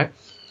term, right?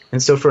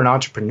 And so for an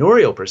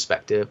entrepreneurial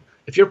perspective,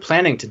 if you're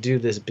planning to do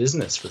this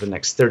business for the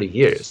next 30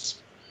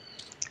 years,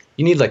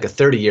 you need like a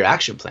 30-year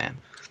action plan.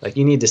 Like,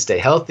 you need to stay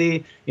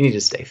healthy, you need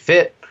to stay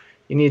fit,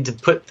 you need to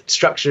put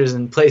structures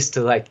in place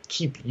to like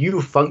keep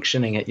you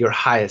functioning at your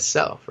highest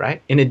self,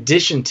 right? In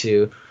addition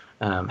to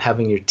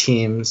having your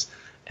teams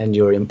and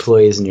your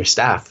employees and your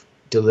staff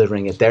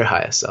delivering at their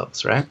highest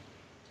selves, right?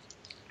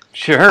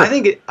 Sure. I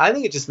think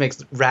it just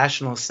makes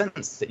rational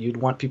sense that you'd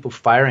want people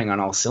firing on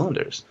all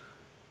cylinders.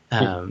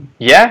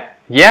 Yeah,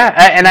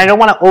 and I don't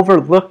want to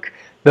overlook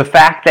the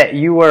fact that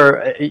you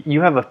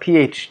have a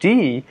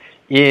PhD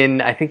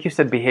in, I think you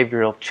said,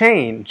 behavioral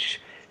change.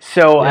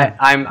 So yeah.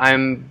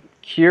 I'm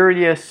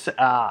curious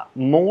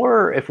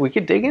more if we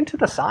could dig into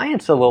the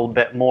science a little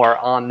bit more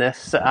on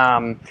this.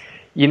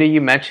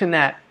 You mentioned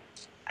that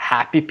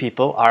happy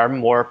people are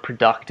more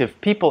productive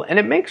people, and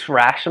it makes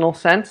rational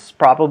sense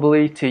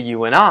probably to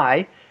you and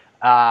I,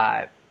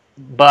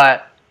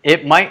 but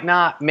it might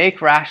not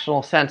make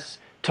rational sense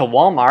to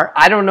Walmart.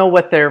 I don't know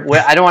what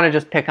I don't want to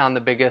just pick on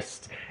the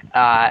biggest,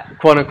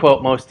 quote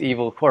unquote, most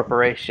evil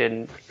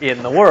corporation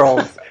in the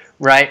world,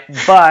 right?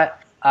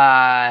 But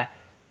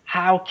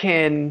how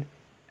can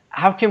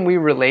we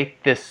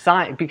relate this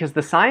science? Because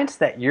the science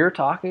that you're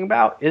talking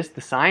about is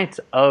the science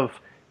of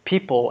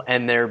people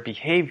and their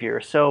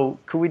behavior. So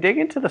could we dig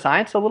into the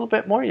science a little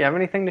bit more? You have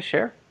anything to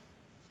share?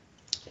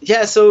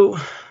 Yeah, so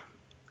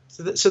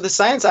the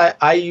science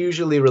I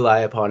usually rely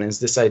upon is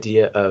this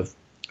idea of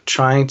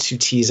trying to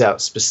tease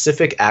out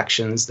specific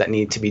actions that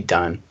need to be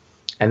done,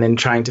 and then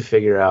trying to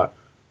figure out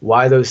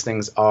why those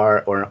things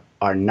are or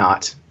are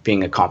not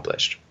being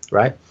accomplished,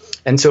 right?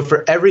 And so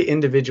for every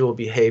individual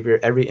behavior,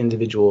 every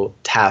individual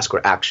task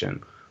or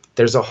action,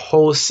 there's a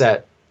whole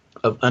set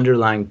of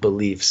underlying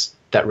beliefs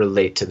that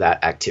relate to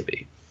that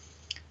activity.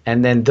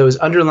 And then those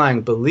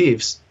underlying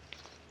beliefs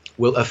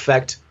will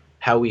affect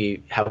how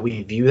we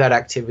view that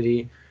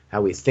activity,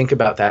 how we think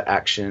about that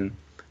action,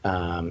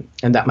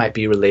 and that might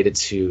be related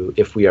to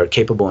if we are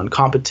capable and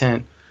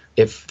competent,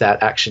 if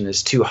that action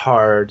is too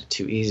hard,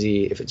 too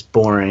easy, if it's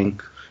boring,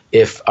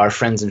 if our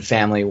friends and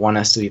family want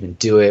us to even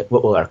do it,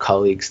 what will our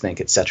colleagues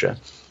think, etc.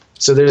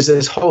 So there's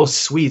this whole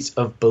suite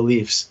of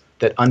beliefs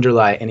that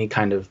underlie any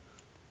kind of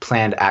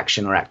planned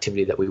action or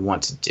activity that we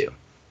want to do.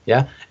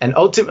 Yeah. And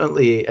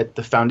ultimately, at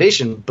the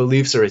foundation,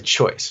 beliefs are a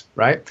choice,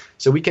 right?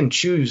 So we can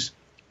choose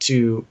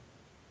to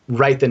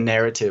write the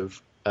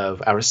narrative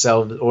of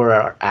ourselves or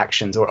our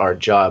actions or our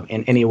job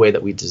in any way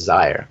that we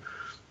desire.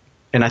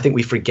 And I think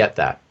we forget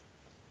that.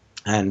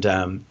 And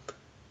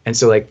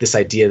so like this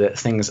idea that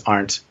things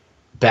aren't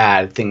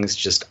bad, things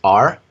just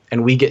are,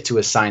 and we get to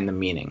assign the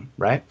meaning,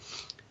 right?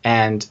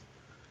 And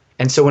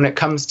so when it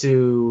comes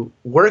to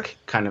work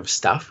kind of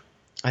stuff,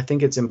 I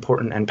think it's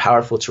important and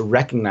powerful to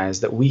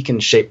recognize that we can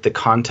shape the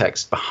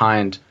context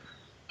behind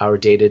our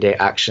day-to-day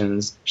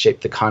actions,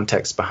 shape the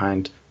context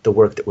behind the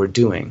work that we're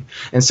doing.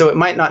 And so it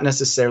might not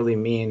necessarily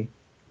mean,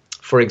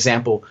 for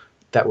example,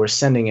 that we're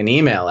sending an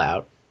email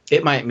out.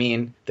 It might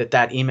mean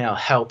that email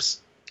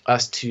helps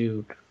us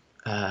to,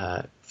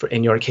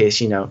 in your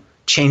case,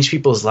 change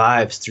people's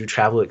lives through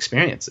travel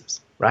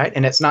experiences, right?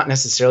 And it's not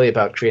necessarily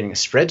about creating a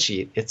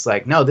spreadsheet. It's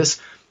like, no,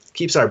 this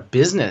keeps our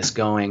business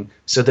going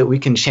so that we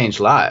can change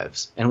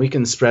lives and we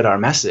can spread our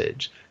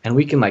message and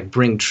we can like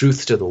bring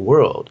truth to the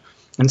world.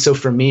 And so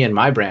for me and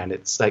my brand,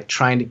 it's like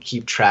trying to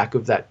keep track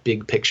of that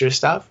big picture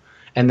stuff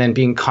and then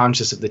being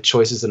conscious of the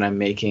choices that I'm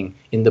making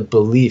in the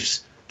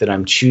beliefs that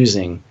I'm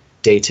choosing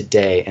day to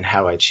day and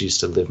how I choose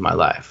to live my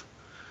life.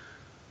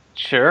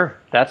 Sure.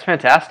 That's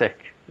fantastic.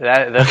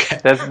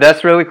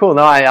 That's really cool.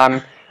 No,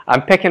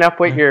 I'm picking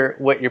up what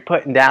you're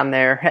putting down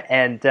there.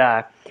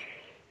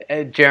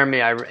 And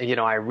Jeremy,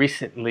 I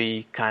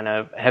recently kind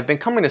of have been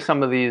coming to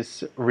some of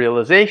these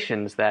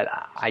realizations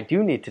that I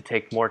do need to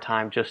take more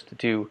time just to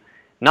do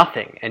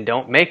nothing and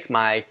don't make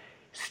my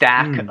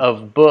stack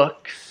of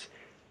books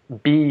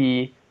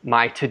be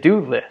my to-do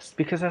list,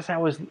 because as I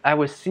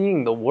was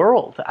seeing the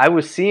world, I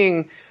was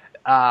seeing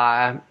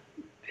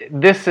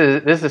this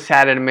is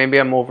sad and maybe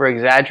I'm over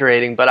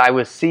exaggerating, but I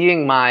was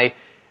seeing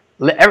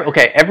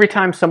every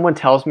time someone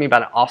tells me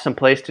about an awesome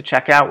place to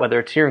check out, whether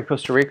it's here in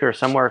Costa Rica or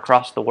somewhere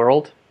across the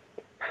world,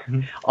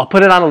 I'll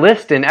put it on a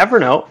list in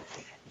Evernote,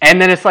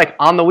 and then it's like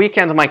on the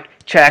weekends I'm like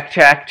check,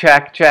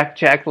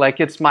 like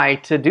it's my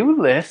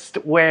to-do list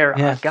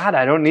where God,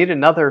 I don't need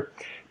another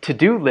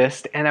to-do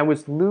list. And I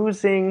was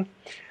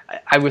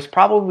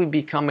probably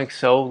becoming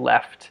so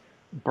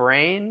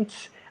left-brained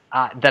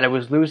that I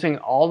was losing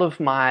all of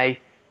my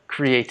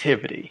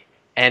creativity,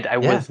 and I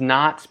was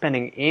not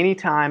spending any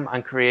time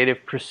on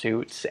creative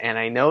pursuits. And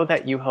I know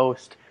that you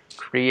host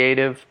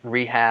creative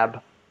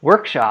rehab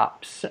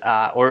workshops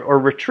or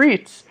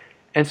retreats,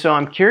 and so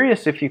I'm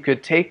curious if you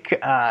could take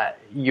our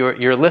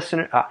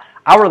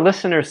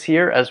listeners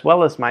here as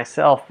well as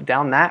myself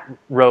down that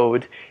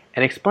road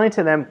and explain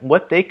to them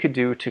what they could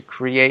do to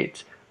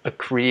create a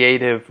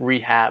creative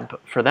rehab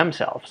for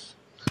themselves.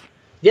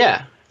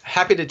 Yeah,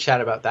 happy to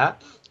chat about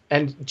that.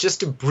 And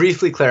just to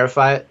briefly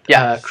clarify,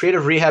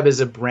 Creative Rehab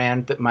is a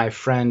brand that my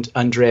friend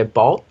Andrea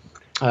Balt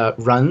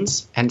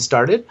runs and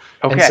started.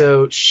 Okay. And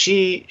so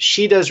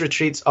she does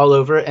retreats all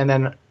over, and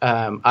then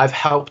I've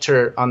helped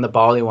her on the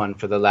Bali one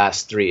for the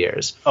last 3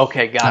 years.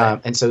 Okay, got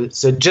it. And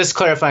so just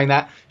clarifying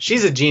that,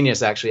 she's a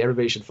genius, actually.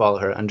 Everybody should follow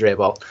her, Andrea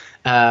Balt.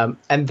 And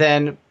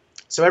then,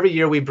 so every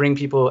year we bring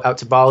people out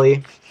to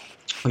Bali.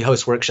 We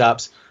host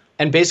workshops.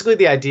 And basically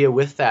the idea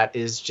with that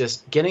is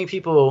just getting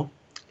people,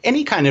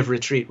 any kind of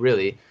retreat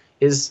really,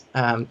 is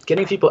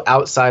getting people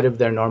outside of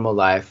their normal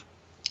life,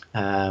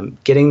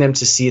 getting them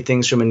to see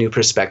things from a new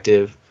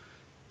perspective,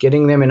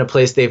 getting them in a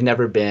place they've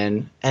never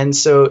been. And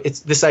so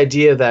it's this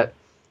idea that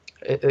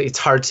it's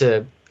hard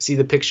to see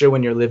the picture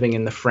when you're living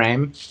in the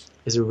frame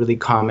is a really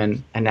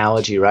common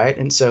analogy, right?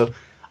 And so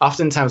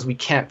oftentimes we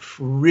can't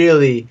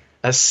really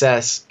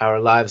assess our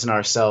lives and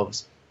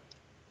ourselves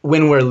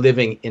when we're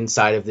living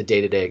inside of the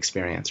day-to-day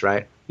experience,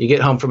 right? You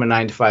get home from a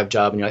 9-to-5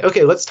 job and you're like,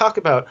 okay, let's talk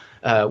about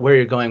where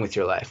you're going with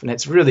your life. And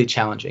it's really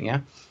challenging,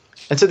 yeah?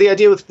 And so the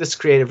idea with this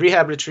creative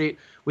rehab retreat,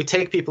 we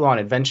take people on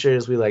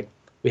adventures. We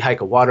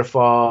hike a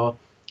waterfall.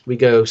 We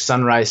go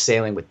sunrise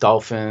sailing with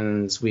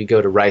dolphins. We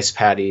go to rice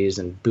paddies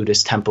and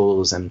Buddhist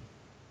temples, and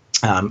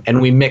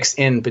we mix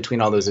in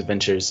between all those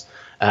adventures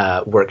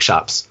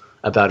workshops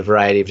about a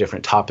variety of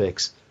different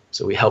topics.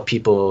 So we help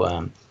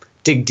people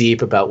dig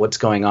deep about what's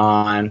going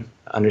on,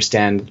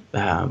 understand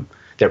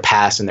their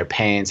past and their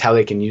pains, how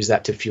they can use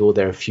that to fuel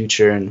their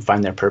future and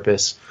find their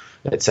purpose,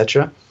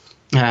 etc.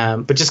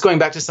 But just going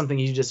back to something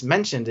you just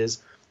mentioned, is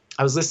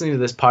I was listening to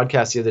this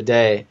podcast the other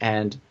day,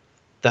 and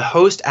the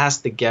host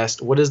asked the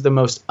guest, what is the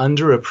most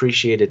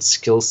underappreciated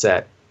skill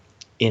set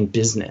in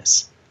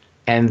business?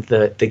 And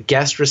the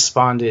guest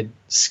responded,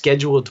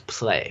 scheduled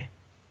play.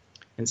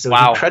 And so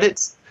he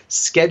credits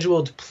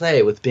scheduled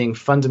play with being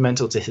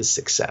fundamental to his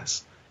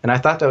success. And I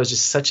thought that was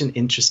just such an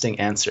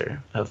interesting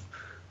answer of,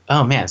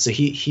 oh man, so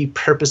he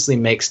purposely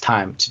makes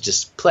time to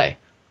just play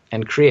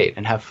and create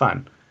and have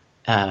fun.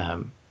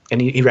 And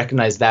he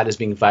recognized that as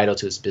being vital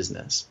to his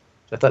business.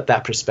 So I thought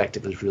that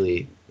perspective was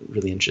really,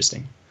 really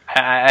interesting.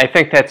 I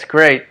think that's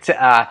great.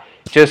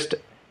 Just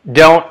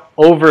don't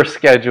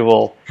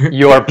overschedule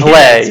your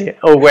play,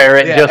 where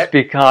it just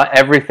becomes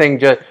everything.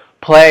 Just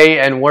play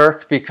and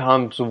work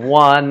becomes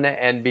one,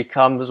 and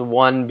becomes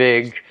one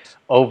big,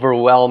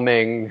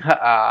 overwhelming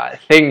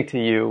thing to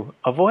you.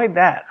 Avoid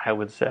that, I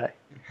would say.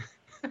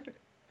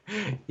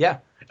 Yeah,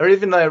 or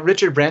even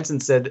Richard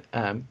Branson said.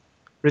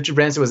 Richard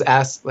Branson was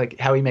asked like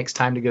how he makes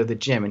time to go to the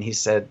gym, and he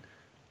said,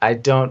 "I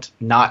don't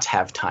not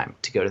have time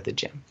to go to the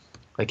gym."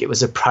 Like, it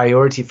was a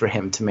priority for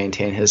him to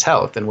maintain his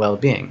health and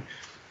well-being.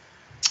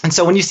 And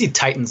so when you see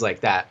titans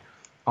like that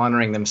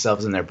honoring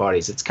themselves and their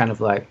bodies, it's kind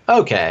of like,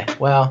 okay,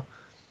 well,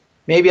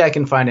 maybe I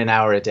can find an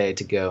hour a day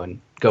to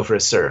go for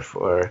a surf,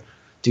 or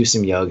do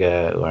some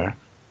yoga, or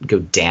go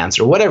dance,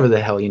 or whatever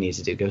the hell you need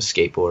to do, go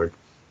skateboard.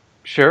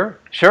 Sure.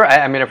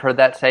 I mean, I've heard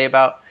that said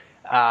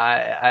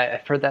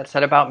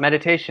about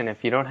meditation.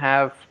 If you don't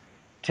have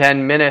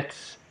 10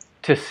 minutes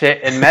to sit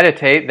and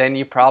meditate, then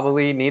you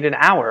probably need an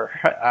hour.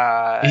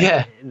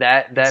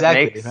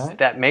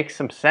 That makes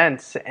some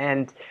sense.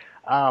 And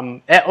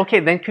okay,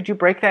 then could you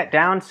break that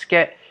down?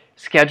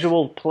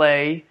 Scheduled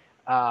play.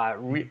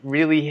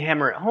 Really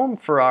hammer it home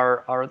for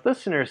our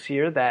listeners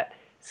here that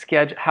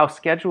how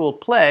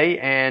scheduled play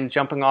and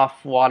jumping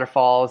off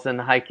waterfalls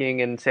and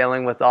hiking and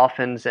sailing with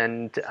dolphins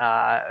and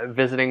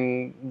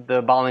visiting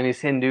the Balinese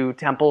Hindu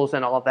temples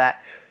and all of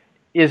that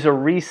is a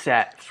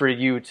reset for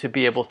you to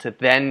be able to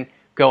then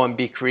go and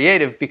be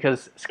creative,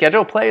 because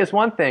scheduled play is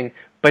one thing,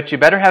 but you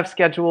better have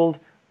scheduled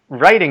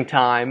writing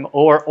time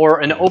or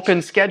an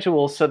open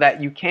schedule so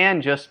that you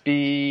can just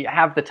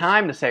have the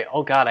time to say,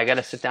 oh God, I got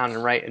to sit down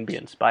and write and be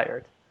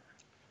inspired.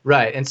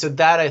 Right. And so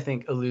that, I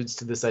think, alludes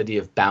to this idea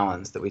of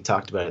balance that we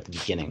talked about at the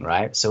beginning,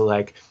 right? So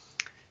like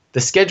the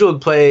scheduled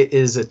play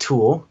is a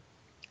tool,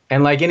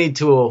 and like any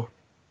tool,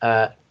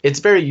 it's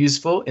very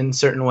useful in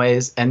certain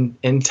ways and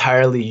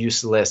entirely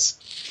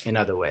useless in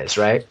other ways,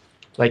 right?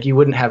 Like you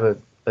wouldn't have a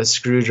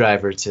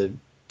screwdriver to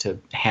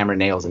hammer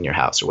nails in your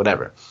house or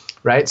whatever,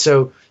 right?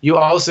 So you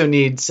also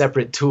need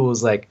separate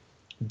tools like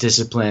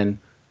discipline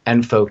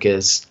and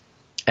focus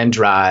and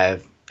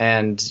drive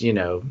and,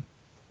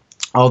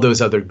 all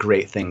those other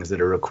great things that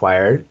are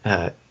required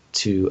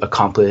to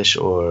accomplish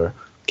or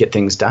get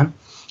things done.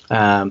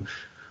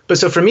 But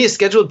so for me,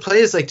 scheduled play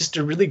is like just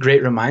a really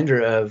great reminder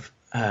of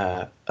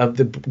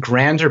the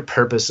grander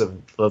purpose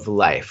of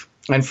life.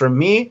 And for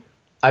me,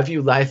 I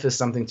view life as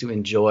something to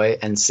enjoy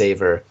and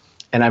savor.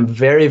 And I'm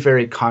very,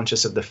 very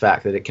conscious of the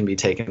fact that it can be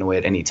taken away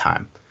at any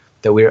time,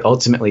 that we are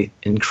ultimately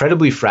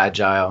incredibly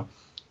fragile,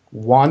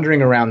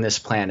 wandering around this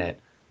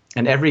planet,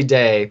 and every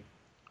day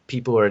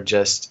people are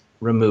just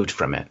removed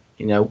from it.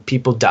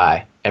 People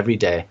die every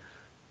day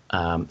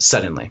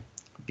suddenly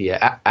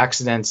via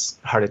accidents,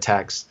 heart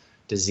attacks,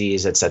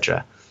 disease,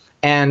 etc.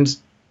 And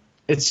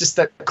it's just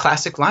that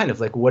classic line of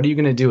like, what are you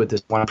going to do with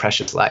this one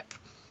precious life?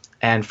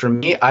 And for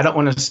me, I don't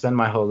want to spend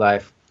my whole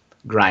life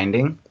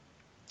grinding.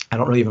 I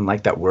don't really even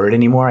like that word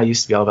anymore. I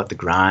used to be all about the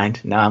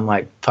grind. Now I'm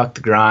like, fuck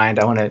the grind.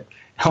 I want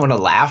to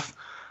laugh.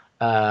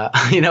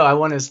 I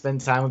want to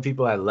spend time with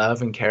people I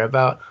love and care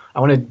about. I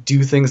want to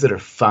do things that are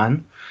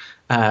fun.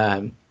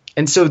 And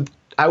so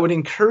I would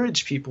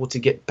encourage people to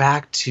get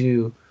back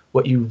to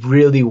what you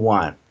really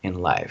want in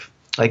life.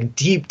 Like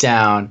deep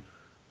down,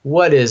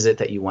 what is it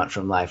that you want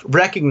from life?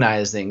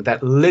 Recognizing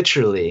that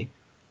literally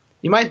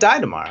you might die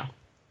tomorrow.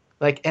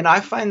 And I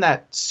find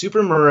that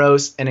super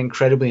morose and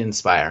incredibly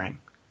inspiring.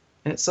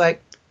 And it's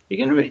like,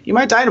 you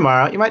might die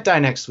tomorrow, you might die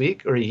next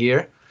week or a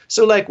year.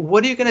 So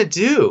what are you going to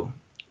do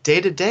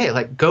day to day?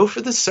 Go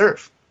for the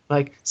surf.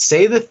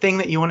 Say the thing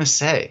that you want to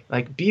say.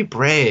 Be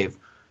brave.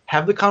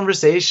 Have the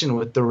conversation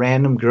with the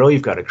random girl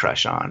you've got a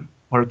crush on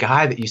or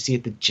guy that you see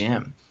at the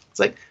gym.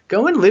 It's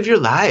go and live your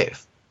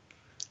life.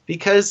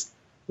 Because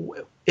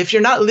if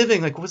you're not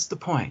living, what's the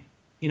point?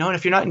 And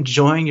if you're not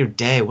enjoying your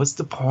day, what's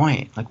the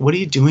point? What are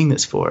you doing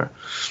this for?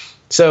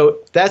 So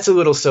that's a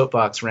little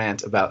soapbox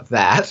rant about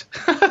that.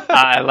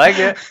 I like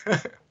it.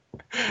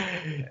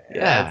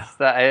 Yeah.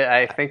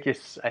 I think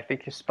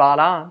you're spot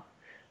on.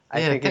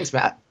 Thanks,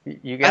 Matt.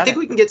 You got I think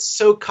we can get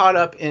so caught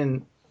up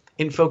in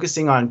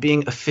focusing on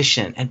being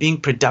efficient and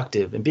being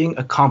productive and being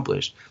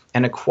accomplished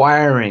and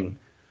acquiring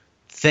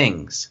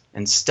things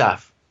and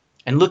stuff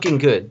and looking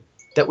good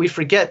that we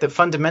forget that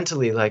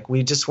fundamentally, like,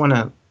 we just want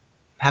to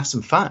have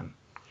some fun.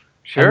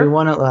 Sure. And we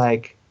want to,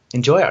 like,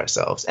 enjoy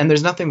ourselves. And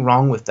there's nothing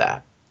wrong with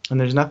that. And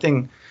there's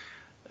nothing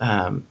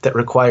that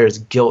requires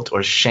guilt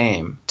or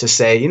shame to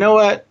say, you know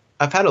what,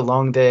 I've had a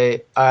long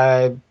day.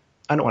 I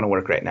don't want to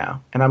work right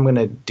now, and I'm going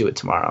to do it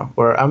tomorrow,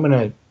 or I'm going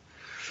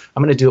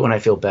to do it when I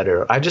feel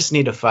better. I just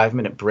need a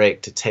 5-minute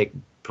break to take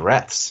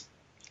breaths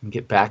and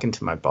get back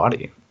into my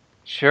body.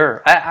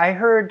 Sure. I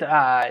heard,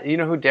 you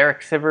know who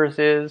Derek Sivers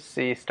is?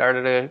 He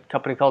started a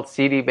company called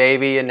CD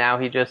Baby, and now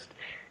he just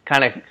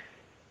kind of,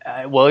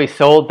 he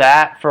sold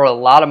that for a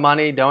lot of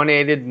money,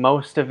 donated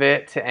most of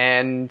it,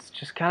 and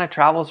just kind of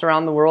travels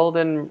around the world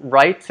and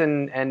writes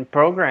and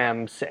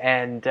programs.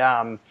 And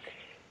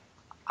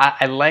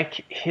I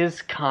like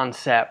his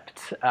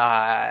concept.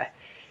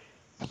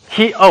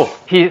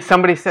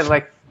 Somebody said,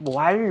 like,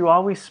 why are you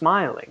always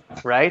smiling,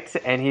 right?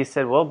 And he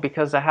said, well,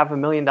 because I have $1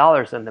 million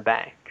in the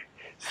bank.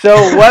 So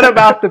what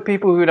about the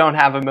people who don't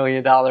have $1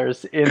 million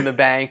in the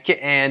bank,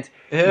 and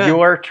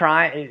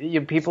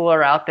people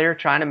are out there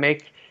trying to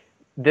make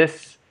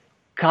this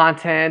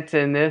content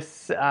and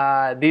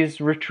these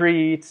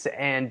retreats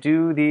and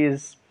do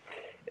these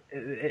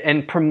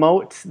and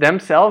promote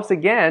themselves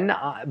again,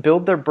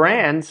 build their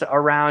brands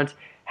around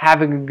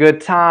having a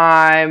good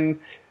time,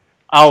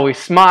 always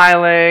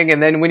smiling,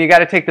 and then when you got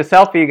to take the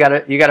selfie,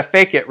 you got to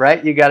fake it,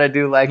 right? You got to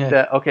do like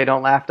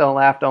don't laugh.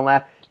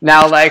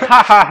 Now, like,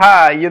 ha ha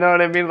ha, you know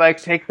what I mean? Like,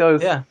 take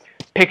those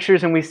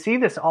pictures, and we see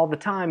this all the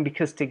time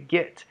because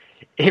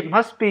it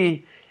must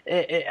be.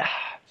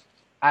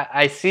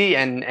 I see,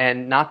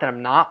 and not that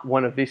I'm not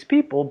one of these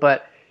people,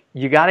 but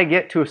you got to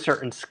get to a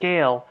certain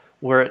scale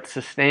where it's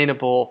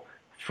sustainable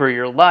for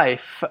your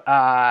life.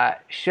 I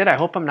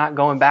hope I'm not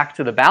going back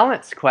to the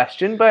balance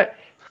question, but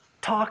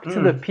talk to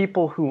the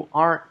people who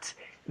aren't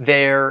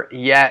there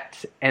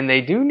yet, and they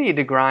do need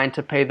to grind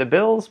to pay the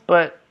bills,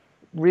 but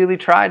really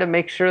try to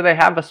make sure they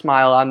have a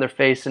smile on their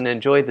face and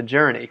enjoy the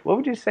journey. What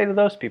would you say to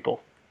those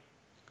people?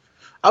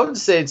 I would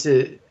say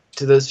to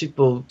those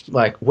people,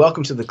 like,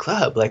 welcome to the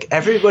club. Like,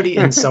 everybody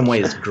in some way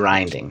is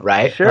grinding,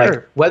 right? Sure.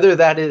 Like, whether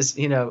that is,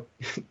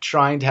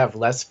 trying to have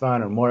less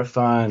fun or more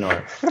fun,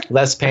 or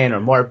less pain or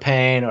more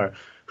pain, or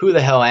who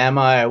the hell am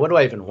I, or what do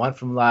I even want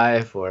from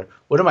life, or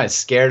what am I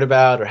scared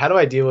about, or how do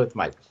I deal with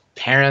my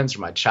parents or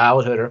my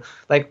childhood, or,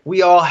 like,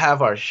 we all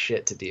have our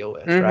shit to deal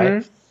with,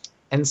 right?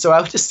 And so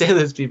I would just say to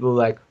those people,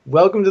 like,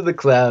 welcome to the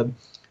club.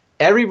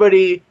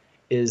 Everybody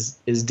is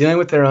dealing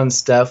with their own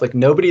stuff. Like,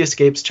 nobody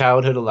escapes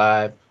childhood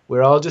alive.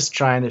 We're all just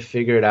trying to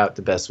figure it out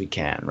the best we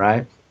can,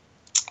 right?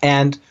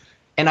 And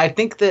I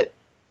think that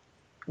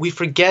we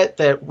forget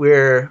that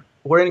we're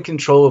in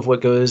control of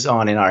what goes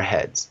on in our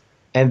heads.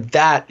 And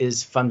that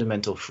is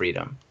fundamental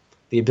freedom.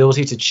 The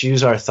ability to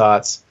choose our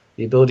thoughts,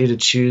 the ability to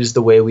choose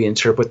the way we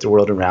interpret the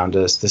world around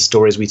us, the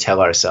stories we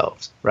tell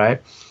ourselves,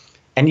 right?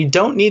 And you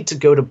don't need to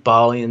go to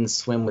Bali and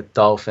swim with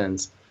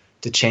dolphins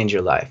to change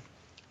your life.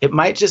 It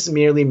might just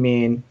merely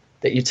mean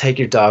that you take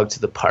your dog to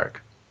the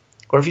park.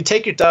 Or if you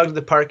take your dog to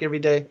the park every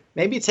day,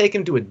 maybe take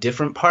him to a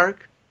different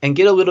park and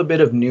get a little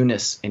bit of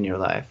newness in your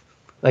life.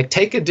 Like,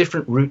 take a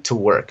different route to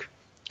work.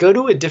 Go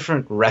to a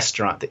different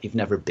restaurant that you've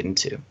never been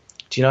to. Do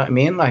you know what I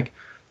mean? Like,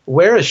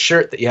 wear a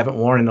shirt that you haven't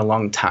worn in a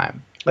long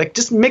time. Like,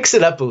 just mix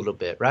it up a little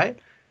bit, right?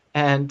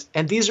 And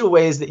these are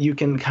ways that you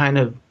can kind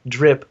of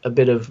drip a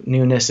bit of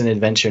newness and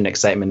adventure and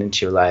excitement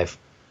into your life.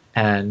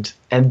 And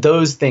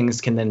those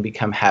things can then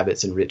become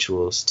habits and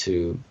rituals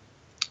to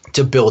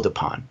build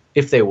upon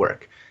if they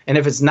work. And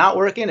if it's not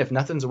working, if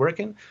nothing's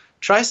working,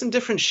 try some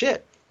different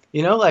shit.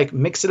 Like,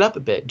 mix it up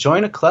a bit.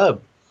 Join a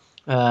club.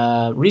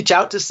 Reach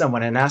out to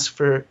someone and ask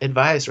for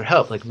advice or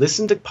help. Like,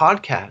 listen to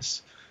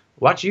podcasts.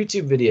 Watch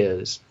YouTube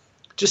videos.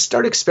 Just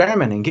start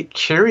experimenting. Get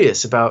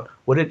curious about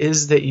what it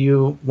is that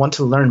you want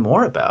to learn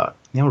more about.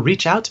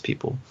 Reach out to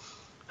people.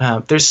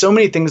 There's so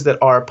many things that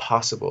are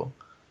possible.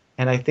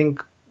 And I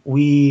think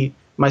we,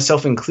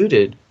 myself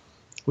included,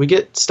 we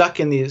get stuck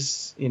in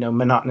these,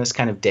 monotonous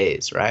kind of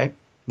days, right?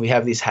 We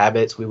have these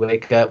habits. We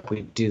wake up,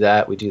 we do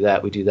that, we do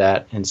that, we do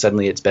that, and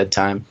suddenly it's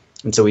bedtime.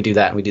 And so we do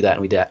that, and we do that,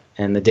 and we do that,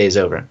 and the day's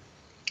over.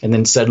 And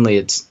then suddenly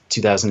it's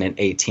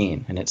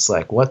 2018, and it's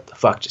like, what the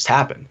fuck just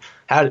happened?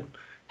 How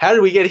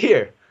did we get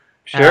here?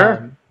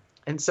 Sure.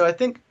 And so I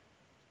think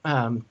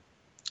trying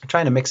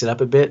to mix it up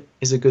a bit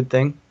is a good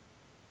thing.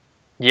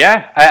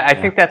 Yeah, I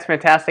think that's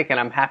fantastic, and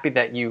I'm happy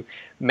that you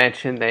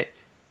mentioned that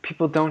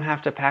people don't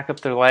have to pack up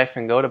their life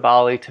and go to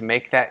Bali to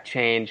make that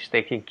change.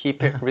 They can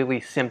keep it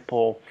really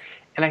simple.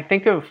 And I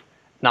think of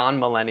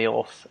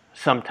non-millennials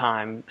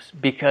sometimes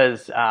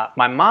because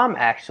my mom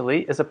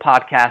actually is a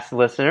podcast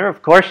listener.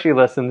 Of course she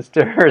listens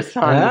to her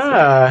son's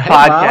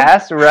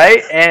podcast,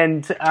 right?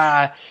 And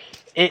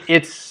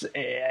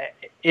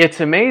It's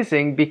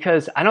amazing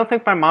because I don't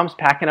think my mom's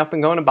packing up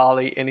and going to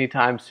Bali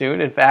anytime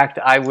soon. In fact,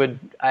 I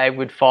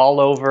would fall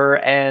over,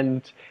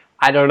 and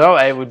I don't know.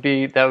 That would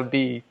be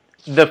the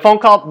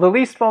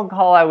least phone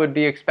call I would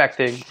be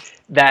expecting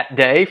that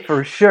day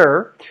for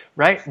sure,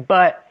 right?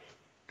 But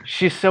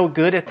she's so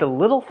good at the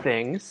little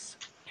things,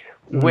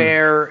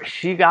 where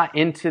she got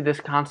into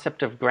this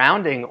concept of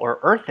grounding or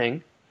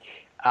earthing.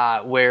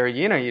 Where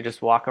you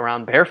just walk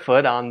around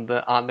barefoot on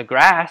the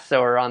grass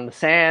or on the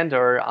sand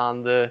or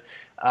on the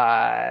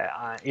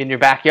in your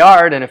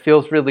backyard, and it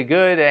feels really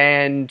good,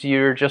 and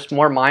you're just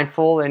more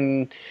mindful,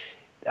 and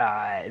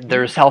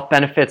there's health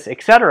benefits,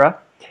 etc.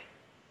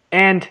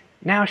 And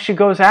now she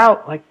goes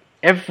out like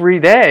every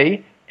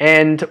day,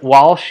 and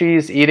while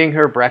she's eating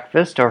her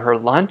breakfast or her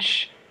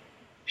lunch,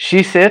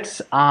 she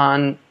sits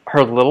on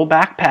her little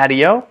back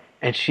patio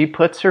and she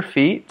puts her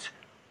feet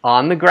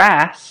on the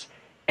grass.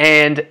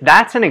 And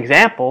that's an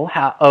example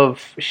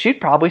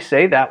she'd probably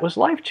say that was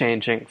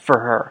life-changing for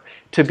her,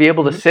 to be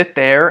able to sit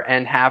there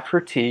and have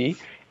her tea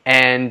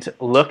and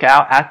look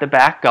out at the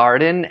back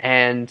garden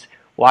and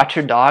watch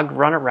her dog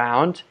run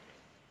around.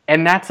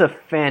 And that's a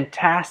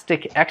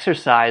fantastic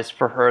exercise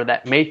for her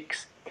that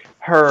makes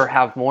her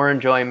have more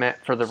enjoyment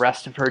for the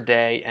rest of her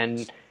day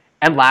and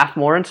laugh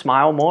more and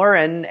smile more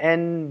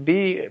and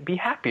be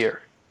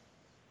happier.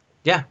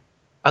 Yeah,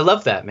 I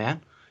love that,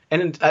 man.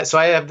 And so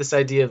I have this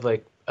idea of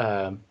like,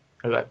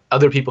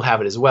 other people have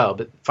it as well,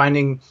 but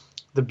finding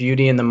the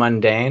beauty in the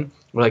mundane,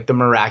 or like the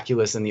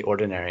miraculous in the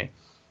ordinary.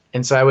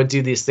 And so I would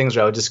do these things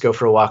where I would just go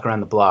for a walk around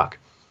the block,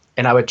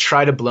 and I would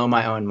try to blow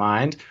my own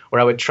mind, or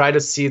I would try to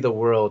see the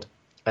world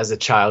as a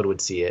child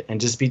would see it,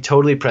 and just be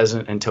totally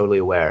present and totally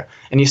aware.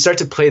 And you start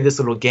to play this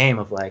little game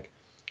of like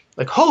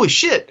holy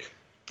shit,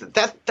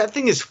 that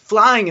thing is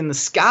flying in the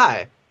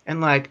sky, and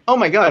like, oh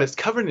my God, it's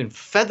covered in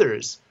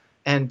feathers,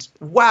 and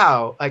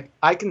wow, like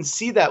I can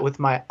see that with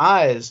my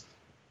eyes.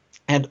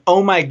 And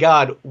oh my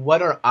God,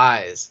 what are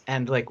eyes?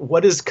 And like,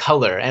 what is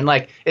color? And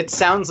like, it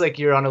sounds like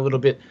you're on a little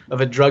bit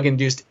of a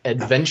drug-induced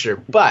adventure,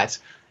 but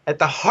at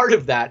the heart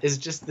of that is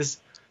just this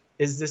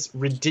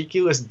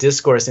ridiculous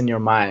discourse in your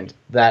mind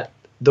that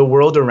the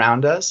world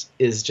around us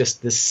is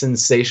just this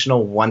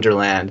sensational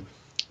wonderland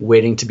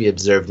waiting to be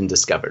observed and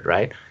discovered,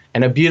 right?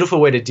 And a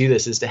beautiful way to do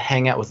this is to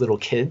hang out with little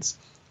kids,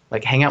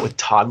 like hang out with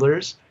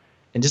toddlers,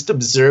 and just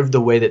observe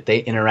the way that they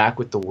interact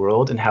with the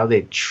world and how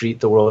they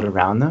treat the world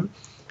around them.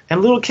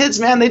 And little kids,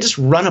 man, they just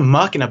run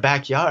amok in a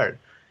backyard,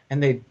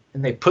 and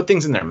they put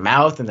things in their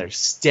mouth, and they're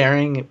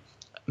staring,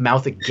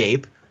 mouth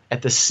agape,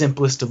 at the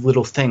simplest of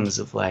little things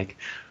of like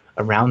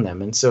around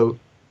them. And so,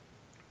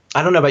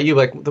 I don't know about you,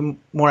 like the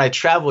more I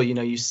travel,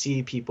 you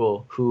see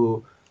people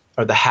who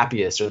are the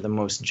happiest or the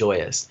most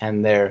joyous,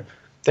 and they're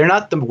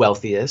not the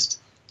wealthiest,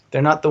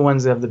 they're not the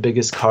ones that have the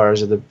biggest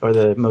cars or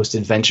the most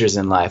adventures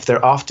in life.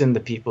 They're often the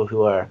people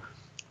who are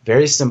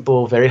very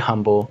simple, very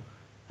humble.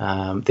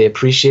 They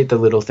appreciate the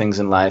little things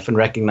in life and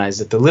recognize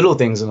that the little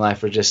things in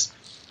life are just,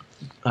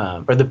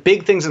 or the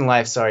big things in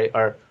life,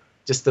 are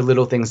just the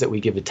little things that we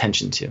give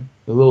attention to,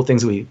 the little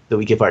things that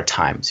we give our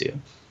time to: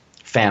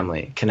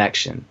 family,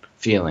 connection,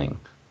 feeling,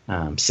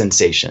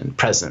 sensation,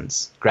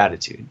 presence,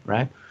 gratitude,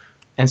 right?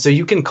 And so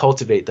you can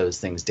cultivate those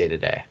things day to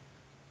day.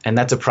 And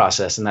that's a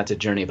process, and that's a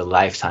journey of a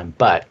lifetime.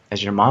 But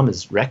as your mom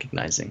is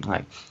recognizing,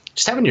 like,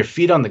 just having your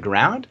feet on the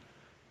ground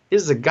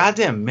is a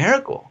goddamn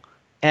miracle.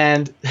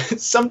 And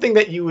it's something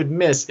that you would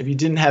miss if you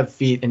didn't have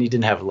feet and you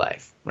didn't have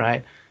life,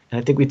 right?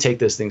 And I think we take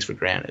those things for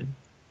granted.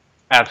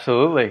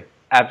 Absolutely.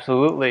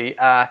 Absolutely.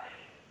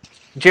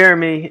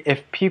 Jeremy,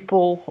 if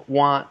people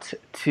want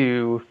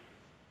to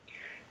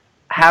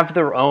have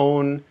their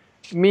own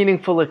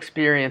meaningful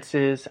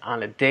experiences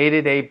on a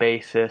day-to-day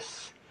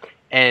basis,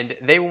 and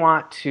they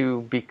want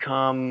to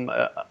become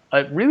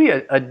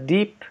a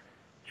deep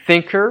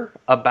thinker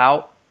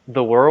about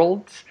the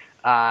world,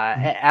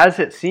 as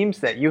it seems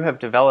that you have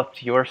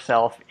developed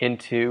yourself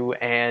into,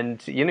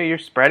 and you're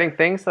spreading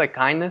things like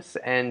kindness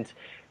and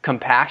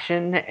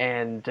compassion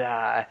and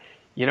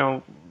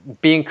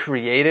being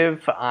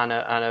creative on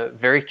a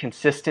very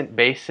consistent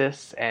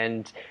basis,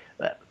 and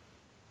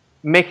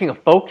making a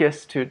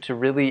focus to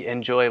really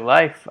enjoy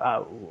life.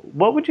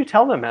 What would you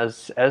tell them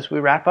as we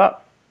wrap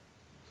up?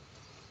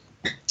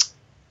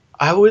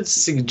 I would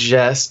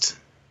suggest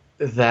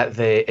that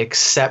they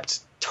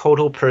accept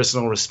total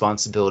personal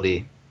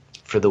responsibility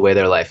for the way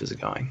their life is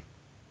going.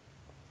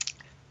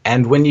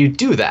 And when you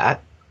do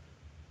that,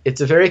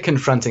 it's a very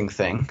confronting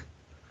thing,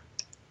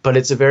 but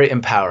it's a very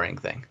empowering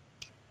thing,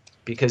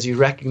 because you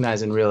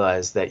recognize and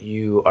realize that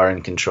you are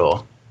in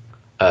control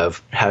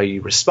of how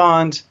you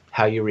respond,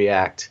 how you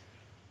react,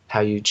 how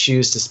you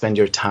choose to spend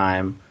your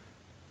time,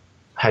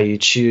 how you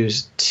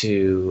choose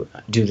to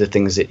do the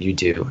things that you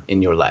do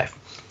in your life.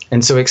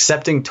 And so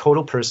accepting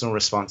total personal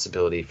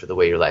responsibility for the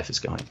way your life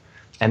is going.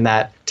 And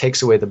that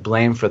takes away the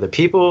blame for the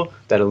people,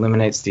 that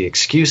eliminates the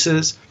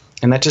excuses,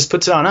 and that just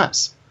puts it on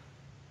us.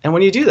 And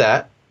when you do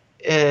that,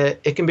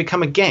 it can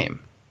become a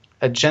game,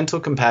 a gentle,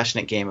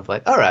 compassionate game of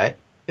like, all right,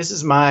 this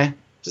is my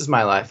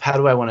life. How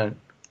do I want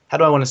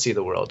to see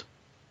the world?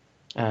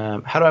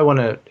 how do I want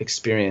to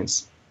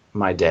experience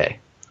my day?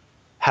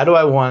 How do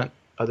I want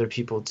other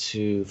people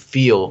to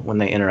feel when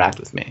they interact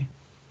with me?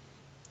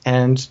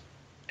 And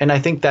I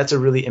think that's a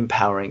really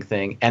empowering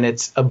thing, and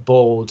it's a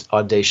bold,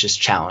 audacious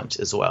challenge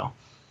as well.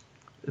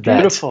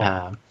 Beautiful.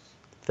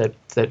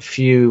 That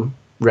few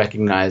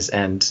recognize,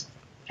 and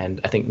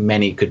I think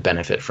many could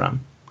benefit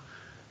from.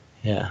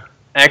 Yeah.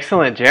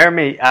 Excellent,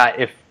 Jeremy.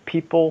 If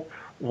people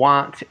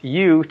want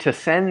you to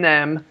send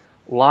them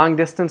long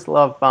distance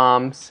love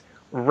bombs,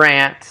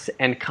 rants,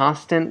 and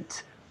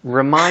constant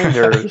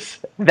reminders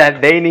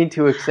that they need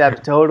to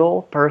accept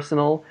total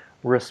personal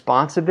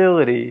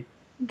responsibility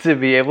to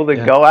be able to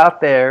go out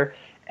there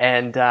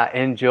and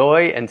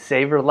enjoy and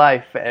savor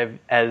life,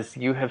 as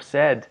you have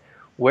said,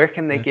 where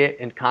can they get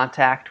in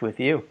contact with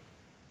you?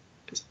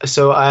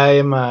 So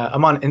I'm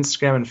on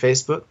Instagram and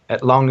Facebook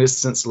at Long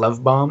Distance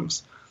Love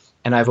Bombs,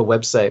 and I have a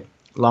website,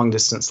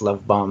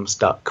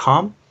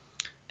 longdistancelovebombs.com,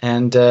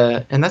 and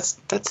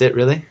that's it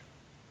really.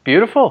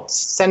 Beautiful.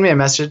 Send me a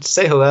message,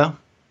 say hello,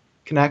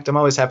 connect. I'm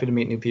always happy to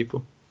meet new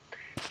people.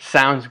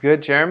 Sounds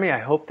good, Jeremy. I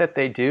hope that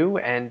they do,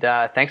 and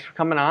thanks for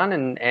coming on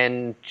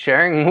and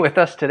sharing with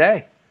us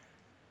today.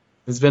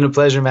 It's been a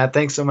pleasure, Matt.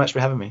 Thanks so much for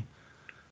having me.